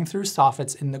ducting going through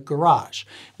soffits in the garage,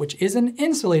 which is an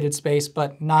insulated space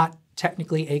but not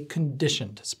technically a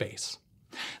conditioned space.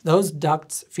 Those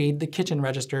ducts feed the kitchen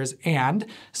registers, and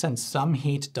since some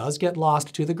heat does get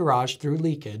lost to the garage through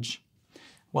leakage,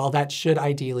 well, that should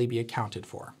ideally be accounted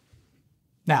for.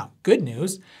 Now, good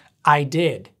news, I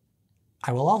did.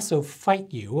 I will also fight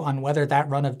you on whether that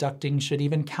run of ducting should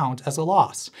even count as a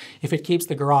loss. If it keeps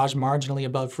the garage marginally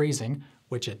above freezing,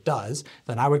 which it does,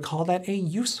 then I would call that a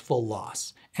useful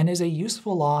loss. And is a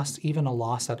useful loss even a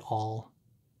loss at all?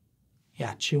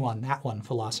 Yeah, chew on that one,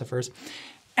 philosophers.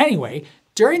 Anyway,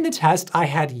 during the test, I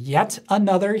had yet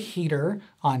another heater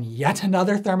on yet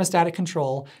another thermostatic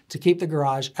control to keep the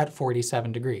garage at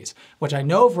 47 degrees, which I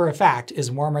know for a fact is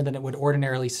warmer than it would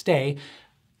ordinarily stay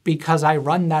because I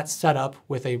run that setup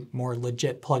with a more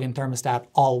legit plug-in thermostat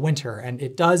all winter, and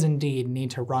it does indeed need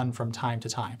to run from time to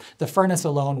time. The furnace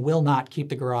alone will not keep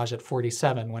the garage at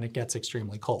 47 when it gets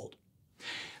extremely cold.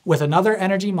 With another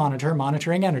energy monitor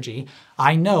monitoring energy,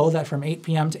 I know that from 8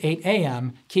 p.m. to 8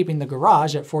 a.m., keeping the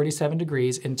garage at 47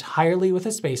 degrees entirely with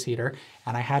a space heater,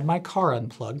 and I had my car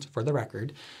unplugged for the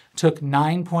record, took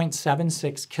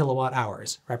 9.76 kilowatt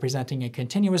hours, representing a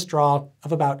continuous draw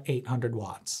of about 800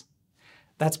 watts.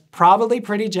 That's probably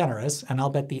pretty generous, and I'll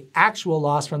bet the actual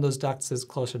loss from those ducts is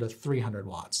closer to 300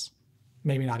 watts.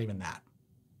 Maybe not even that.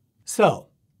 So,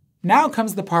 now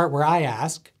comes the part where I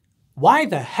ask, why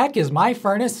the heck is my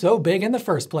furnace so big in the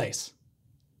first place?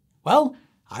 Well,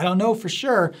 I don't know for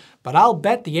sure, but I'll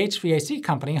bet the HVAC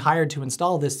company hired to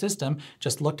install this system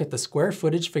just looked at the square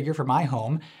footage figure for my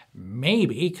home,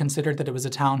 maybe considered that it was a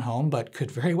townhome, but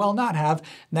could very well not have,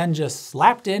 then just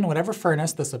slapped in whatever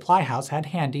furnace the supply house had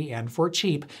handy and for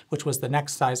cheap, which was the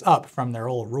next size up from their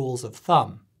old rules of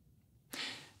thumb.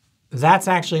 That's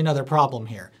actually another problem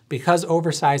here. Because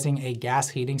oversizing a gas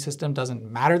heating system doesn't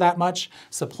matter that much,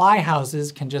 supply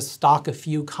houses can just stock a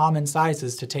few common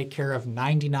sizes to take care of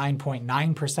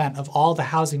 99.9% of all the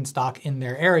housing stock in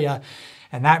their area,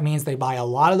 and that means they buy a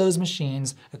lot of those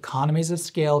machines, economies of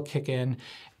scale kick in,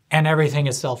 and everything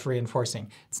is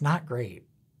self-reinforcing. It's not great.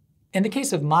 In the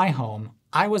case of my home,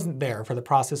 I wasn't there for the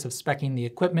process of speccing the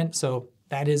equipment, so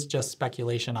that is just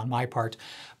speculation on my part.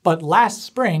 But last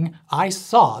spring, I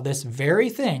saw this very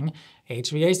thing,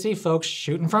 HVAC folks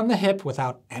shooting from the hip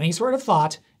without any sort of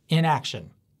thought, in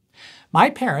action. My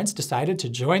parents decided to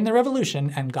join the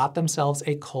revolution and got themselves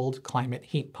a cold climate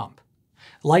heat pump.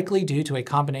 Likely due to a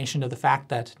combination of the fact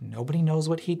that nobody knows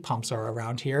what heat pumps are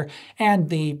around here and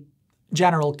the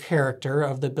general character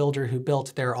of the builder who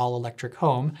built their all-electric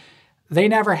home, they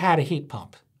never had a heat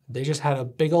pump. They just had a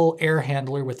big ol' air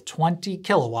handler with 20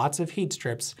 kilowatts of heat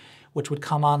strips, which would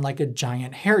come on like a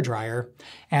giant hairdryer,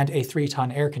 and a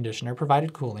 3-ton air conditioner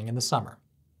provided cooling in the summer.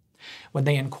 When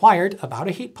they inquired about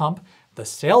a heat pump, the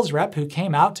sales rep who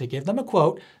came out to give them a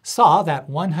quote saw that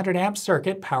 100 amp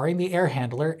circuit powering the air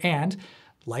handler and,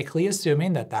 likely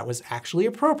assuming that that was actually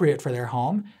appropriate for their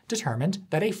home, determined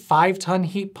that a 5-ton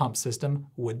heat pump system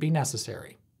would be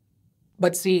necessary.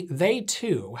 But see, they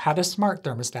too had a smart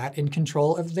thermostat in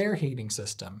control of their heating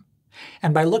system.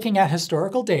 And by looking at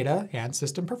historical data and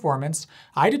system performance,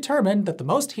 I determined that the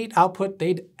most heat output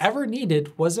they'd ever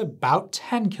needed was about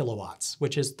 10 kilowatts,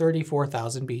 which is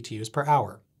 34,000 BTUs per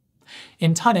hour.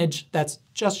 In tonnage, that's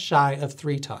just shy of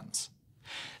 3 tons.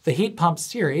 The heat pump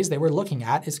series they were looking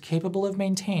at is capable of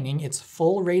maintaining its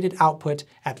full rated output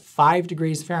at 5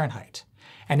 degrees Fahrenheit.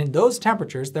 And in those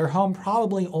temperatures, their home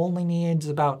probably only needs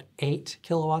about 8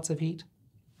 kilowatts of heat.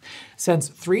 Since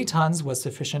 3 tons was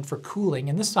sufficient for cooling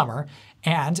in the summer,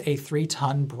 and a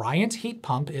 3-ton Bryant heat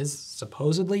pump is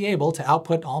supposedly able to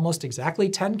output almost exactly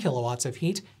 10 kilowatts of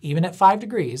heat, even at 5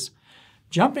 degrees,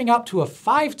 jumping up to a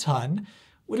 5-ton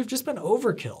would have just been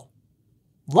overkill.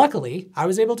 Luckily, I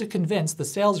was able to convince the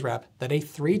sales rep that a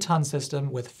 3-ton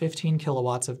system with 15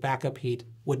 kilowatts of backup heat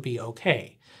would be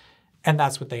okay, and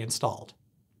that's what they installed.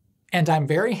 And I'm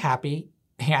very happy,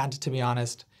 and to be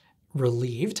honest,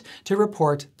 relieved to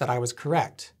report that I was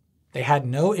correct. They had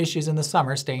no issues in the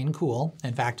summer staying cool.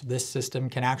 In fact, this system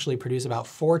can actually produce about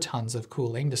 4 tons of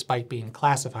cooling despite being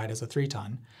classified as a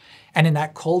 3-ton. And in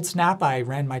that cold snap I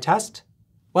ran my test,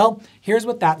 well, here's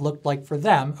what that looked like for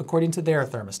them according to their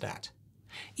thermostat.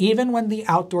 Even when the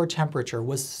outdoor temperature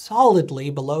was solidly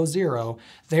below 0,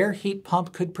 their heat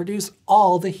pump could produce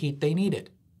all the heat they needed.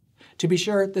 To be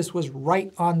sure, this was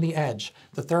right on the edge.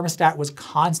 The thermostat was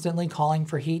constantly calling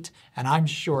for heat, and I'm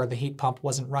sure the heat pump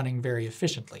wasn't running very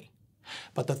efficiently.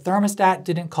 But the thermostat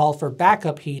didn't call for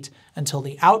backup heat until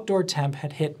the outdoor temp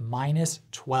had hit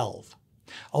 -12.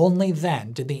 Only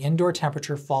then did the indoor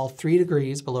temperature fall 3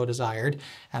 degrees below desired,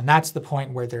 and that's the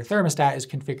point where their thermostat is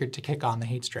configured to kick on the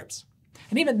heat strips.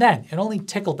 And even then, it only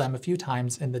tickled them a few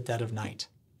times in the dead of night.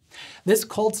 This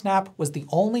cold snap was the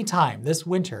only time this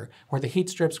winter where the heat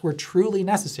strips were truly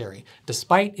necessary,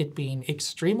 despite it being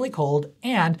extremely cold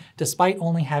and despite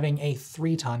only having a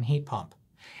 3-ton heat pump.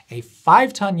 A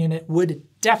 5-ton unit would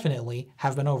definitely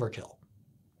have been overkill.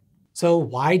 So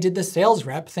why did the sales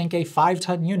rep think a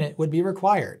 5-ton unit would be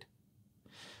required?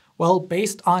 Well,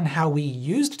 based on how we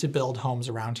used to build homes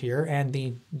around here and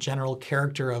the general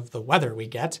character of the weather we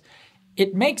get,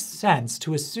 it makes sense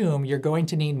to assume you're going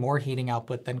to need more heating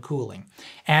output than cooling,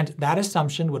 and that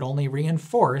assumption would only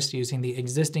reinforce using the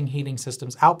existing heating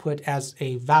system's output as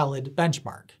a valid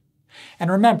benchmark.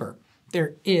 And remember,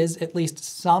 there is at least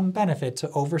some benefit to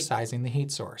oversizing the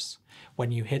heat source. When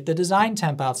you hit the design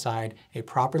temp outside, a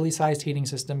properly sized heating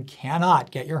system cannot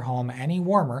get your home any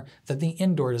warmer than the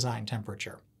indoor design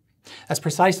temperature. That's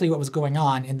precisely what was going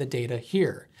on in the data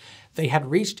here. They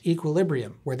had reached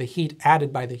equilibrium where the heat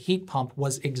added by the heat pump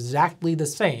was exactly the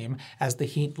same as the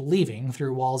heat leaving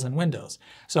through walls and windows,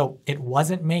 so it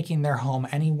wasn't making their home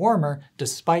any warmer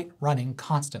despite running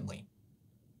constantly.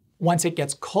 Once it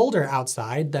gets colder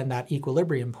outside than that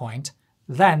equilibrium point,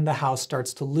 then the house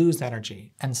starts to lose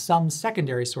energy and some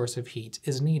secondary source of heat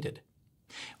is needed.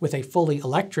 With a fully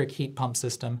electric heat pump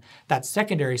system, that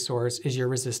secondary source is your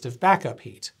resistive backup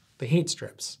heat, the heat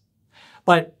strips.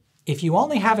 But if you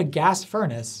only have a gas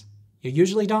furnace, you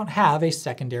usually don't have a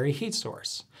secondary heat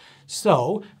source.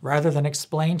 So, rather than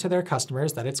explain to their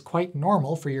customers that it's quite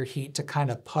normal for your heat to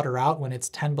kind of putter out when it's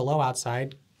 10 below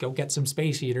outside, go get some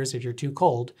space heaters if you're too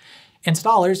cold,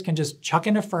 installers can just chuck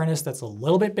in a furnace that's a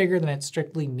little bit bigger than it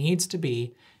strictly needs to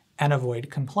be and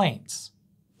avoid complaints.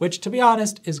 Which, to be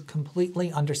honest, is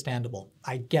completely understandable.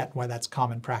 I get why that's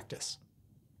common practice.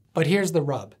 But here's the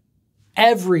rub.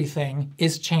 Everything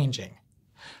is changing.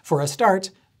 For a start,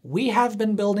 we have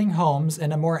been building homes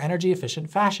in a more energy efficient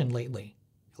fashion lately,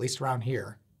 at least around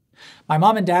here. My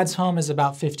mom and dad's home is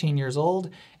about 15 years old,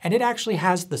 and it actually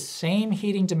has the same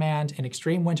heating demand in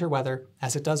extreme winter weather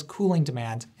as it does cooling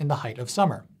demand in the height of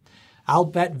summer. I'll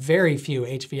bet very few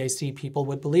HVAC people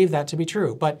would believe that to be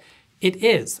true, but it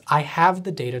is. I have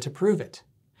the data to prove it.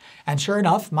 And sure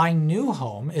enough, my new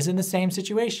home is in the same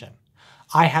situation.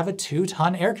 I have a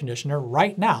 2-ton air conditioner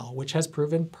right now, which has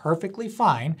proven perfectly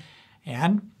fine,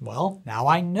 and, well, now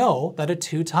I know that a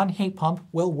 2-ton heat pump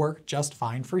will work just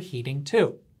fine for heating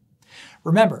too.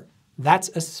 Remember, that's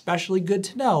especially good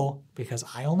to know because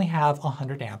I only have a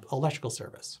 100-amp electrical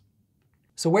service.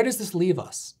 So where does this leave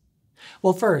us?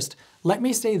 Well, first, let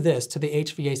me say this to the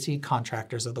HVAC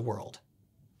contractors of the world.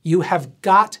 You have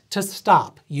got to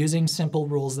stop using simple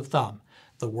rules of thumb.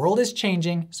 The world is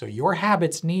changing, so your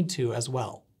habits need to as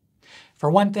well. For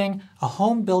one thing, a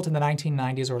home built in the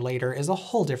 1990s or later is a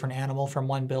whole different animal from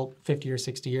one built 50 or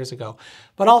 60 years ago.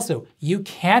 But also, you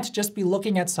can't just be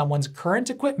looking at someone's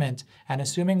current equipment and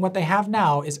assuming what they have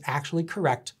now is actually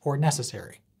correct or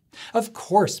necessary. Of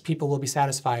course, people will be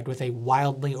satisfied with a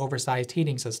wildly oversized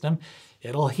heating system.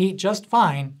 It'll heat just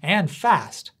fine and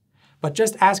fast. But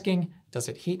just asking, does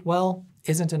it heat well,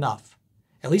 isn't enough.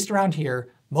 At least around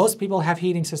here, most people have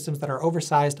heating systems that are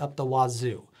oversized up the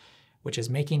wazoo, which is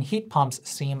making heat pumps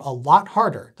seem a lot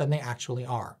harder than they actually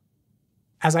are.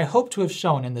 As I hope to have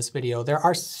shown in this video, there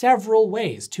are several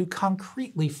ways to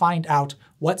concretely find out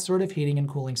what sort of heating and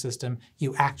cooling system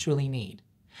you actually need.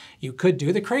 You could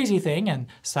do the crazy thing and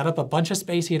set up a bunch of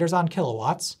space heaters on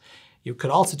kilowatts. You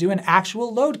could also do an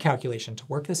actual load calculation to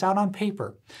work this out on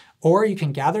paper. Or you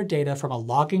can gather data from a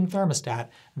logging thermostat,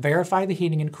 verify the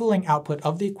heating and cooling output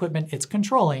of the equipment it's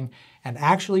controlling, and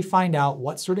actually find out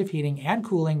what sort of heating and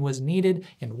cooling was needed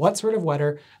in what sort of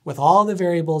weather with all the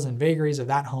variables and vagaries of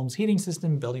that home's heating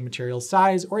system, building materials,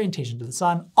 size, orientation to the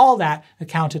sun, all that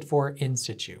accounted for in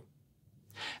situ.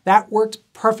 That worked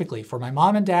perfectly for my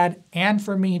mom and dad and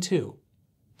for me too.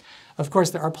 Of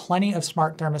course, there are plenty of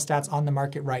smart thermostats on the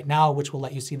market right now which will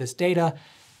let you see this data.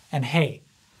 And hey,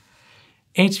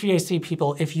 HVAC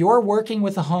people, if you're working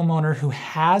with a homeowner who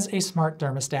has a smart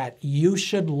thermostat, you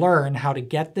should learn how to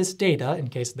get this data, in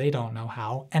case they don't know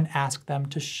how, and ask them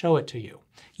to show it to you.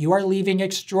 You are leaving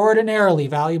extraordinarily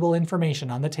valuable information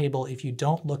on the table if you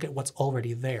don't look at what's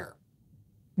already there.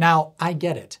 Now, I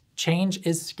get it. Change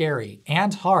is scary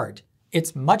and hard.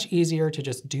 It's much easier to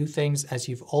just do things as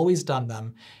you've always done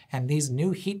them, and these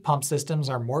new heat pump systems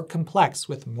are more complex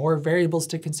with more variables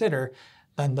to consider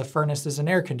than the furnaces and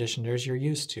air conditioners you're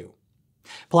used to.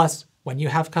 Plus, when you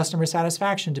have customer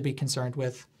satisfaction to be concerned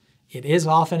with, it is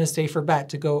often a safer bet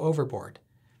to go overboard.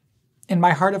 In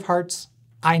my heart of hearts,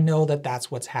 I know that that's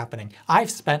what's happening.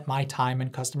 I've spent my time in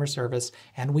customer service,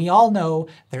 and we all know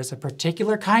there's a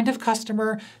particular kind of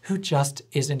customer who just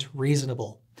isn't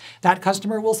reasonable. That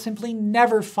customer will simply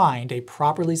never find a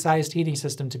properly sized heating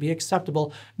system to be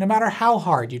acceptable, no matter how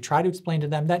hard you try to explain to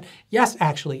them that, yes,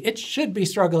 actually, it should be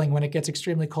struggling when it gets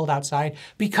extremely cold outside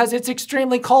because it's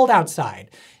extremely cold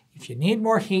outside. If you need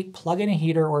more heat, plug in a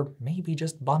heater or maybe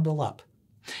just bundle up.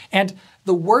 And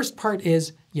the worst part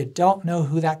is you don't know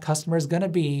who that customer is going to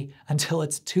be until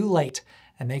it's too late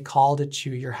and they call to chew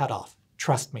your head off.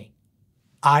 Trust me,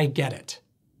 I get it.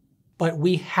 But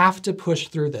we have to push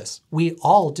through this. We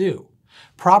all do.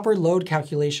 Proper load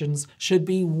calculations should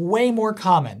be way more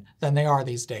common than they are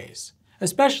these days,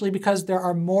 especially because there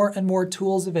are more and more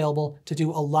tools available to do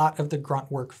a lot of the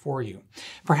grunt work for you.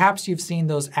 Perhaps you've seen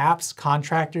those apps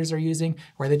contractors are using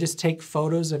where they just take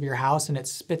photos of your house and it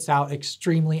spits out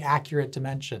extremely accurate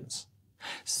dimensions.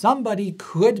 Somebody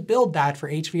could build that for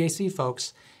HVAC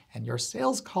folks, and your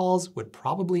sales calls would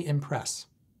probably impress.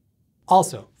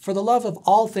 Also, for the love of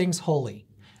all things holy,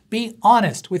 be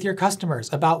honest with your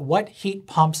customers about what heat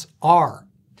pumps are.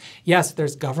 Yes,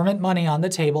 there's government money on the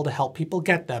table to help people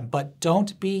get them, but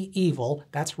don't be evil,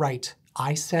 that's right,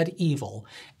 I said evil,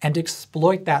 and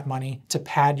exploit that money to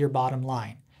pad your bottom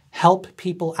line. Help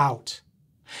people out.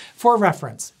 For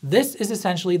reference, this is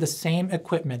essentially the same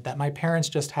equipment that my parents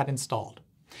just had installed.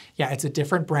 Yeah, it's a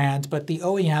different brand, but the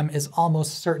OEM is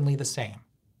almost certainly the same.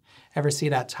 Ever see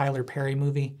that Tyler Perry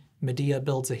movie, Medea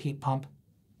Builds a Heat Pump?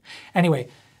 Anyway,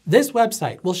 this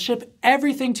website will ship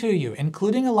everything to you,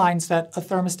 including a line set, a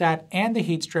thermostat, and the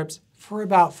heat strips for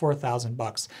about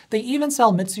 $4,000. They even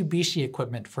sell Mitsubishi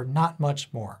equipment for not much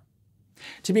more.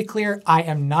 To be clear, I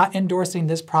am not endorsing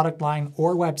this product line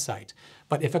or website,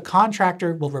 but if a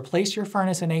contractor will replace your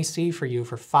furnace and AC for you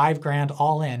for $5,000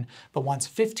 all in, but wants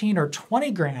 $15 or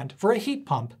 $20,000 for a heat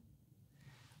pump,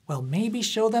 well, maybe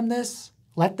show them this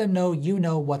Let them know you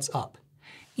know what's up.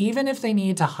 Even if they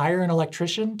need to hire an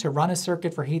electrician to run a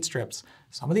circuit for heat strips,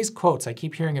 some of these quotes I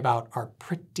keep hearing about are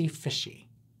pretty fishy.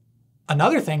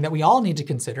 Another thing that we all need to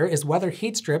consider is whether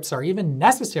heat strips are even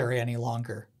necessary any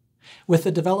longer. With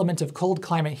the development of cold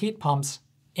climate heat pumps,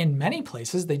 in many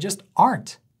places they just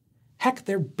aren't. Heck,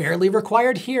 they're barely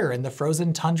required here in the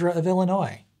frozen tundra of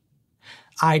Illinois.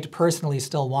 I'd personally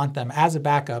still want them as a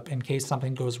backup in case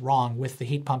something goes wrong with the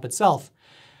heat pump itself.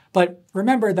 But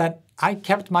remember that I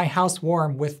kept my house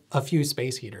warm with a few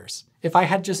space heaters. If I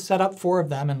had just set up 4 of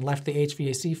them and left the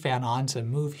HVAC fan on to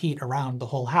move heat around the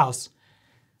whole house,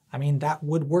 I mean, that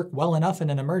would work well enough in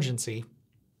an emergency.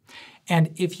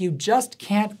 And if you just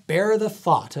can't bear the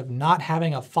thought of not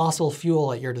having a fossil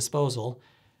fuel at your disposal,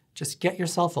 just get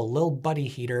yourself a little buddy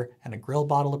heater and a grill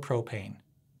bottle of propane.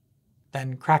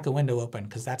 Then crack a window open,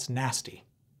 because that's nasty.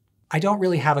 I don't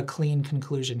really have a clean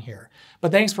conclusion here,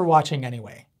 but thanks for watching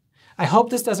anyway. I hope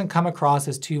this doesn't come across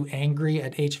as too angry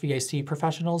at HVAC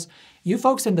professionals. You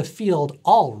folks in the field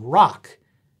all rock.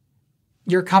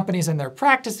 Your companies and their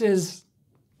practices,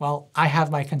 well, I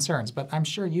have my concerns, but I'm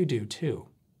sure you do too.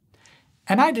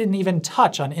 And I didn't even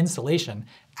touch on insulation.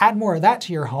 Add more of that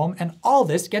to your home and all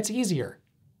this gets easier.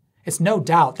 It's no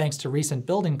doubt thanks to recent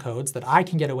building codes that I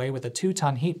can get away with a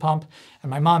 2-ton heat pump, and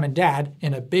my mom and dad,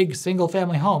 in a big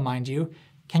single-family home mind you,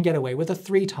 can get away with a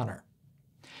 3-tonner.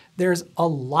 There's a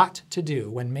lot to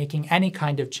do when making any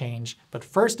kind of change, but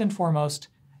first and foremost,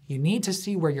 you need to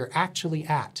see where you're actually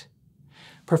at.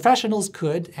 Professionals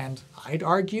could, and I'd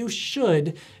argue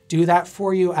should, do that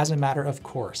for you as a matter of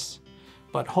course.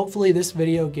 But hopefully this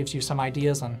video gives you some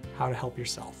ideas on how to help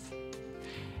yourself.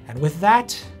 And with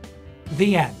that,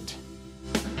 the end.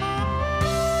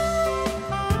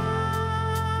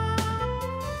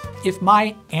 If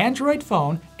my Android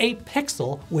phone, a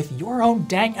Pixel with your own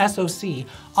dang SoC,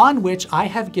 on which I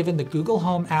have given the Google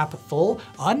Home app full,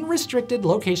 unrestricted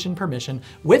location permission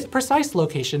with precise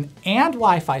location and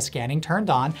Wi-Fi scanning turned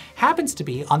on, happens to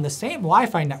be on the same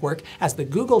Wi-Fi network as the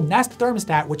Google Nest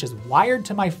thermostat, which is wired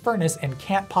to my furnace and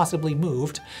can't possibly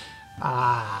move,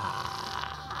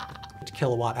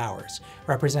 kilowatt hours,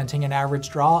 representing an average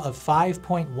draw of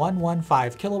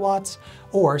 5.115 kilowatts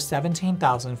or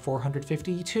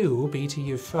 17,452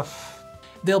 BTU.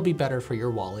 They'll be better for your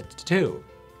wallet too.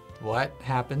 What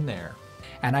happened there?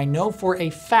 And I know for a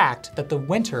fact that the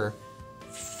winter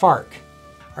FARC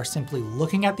are simply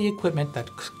looking at the equipment that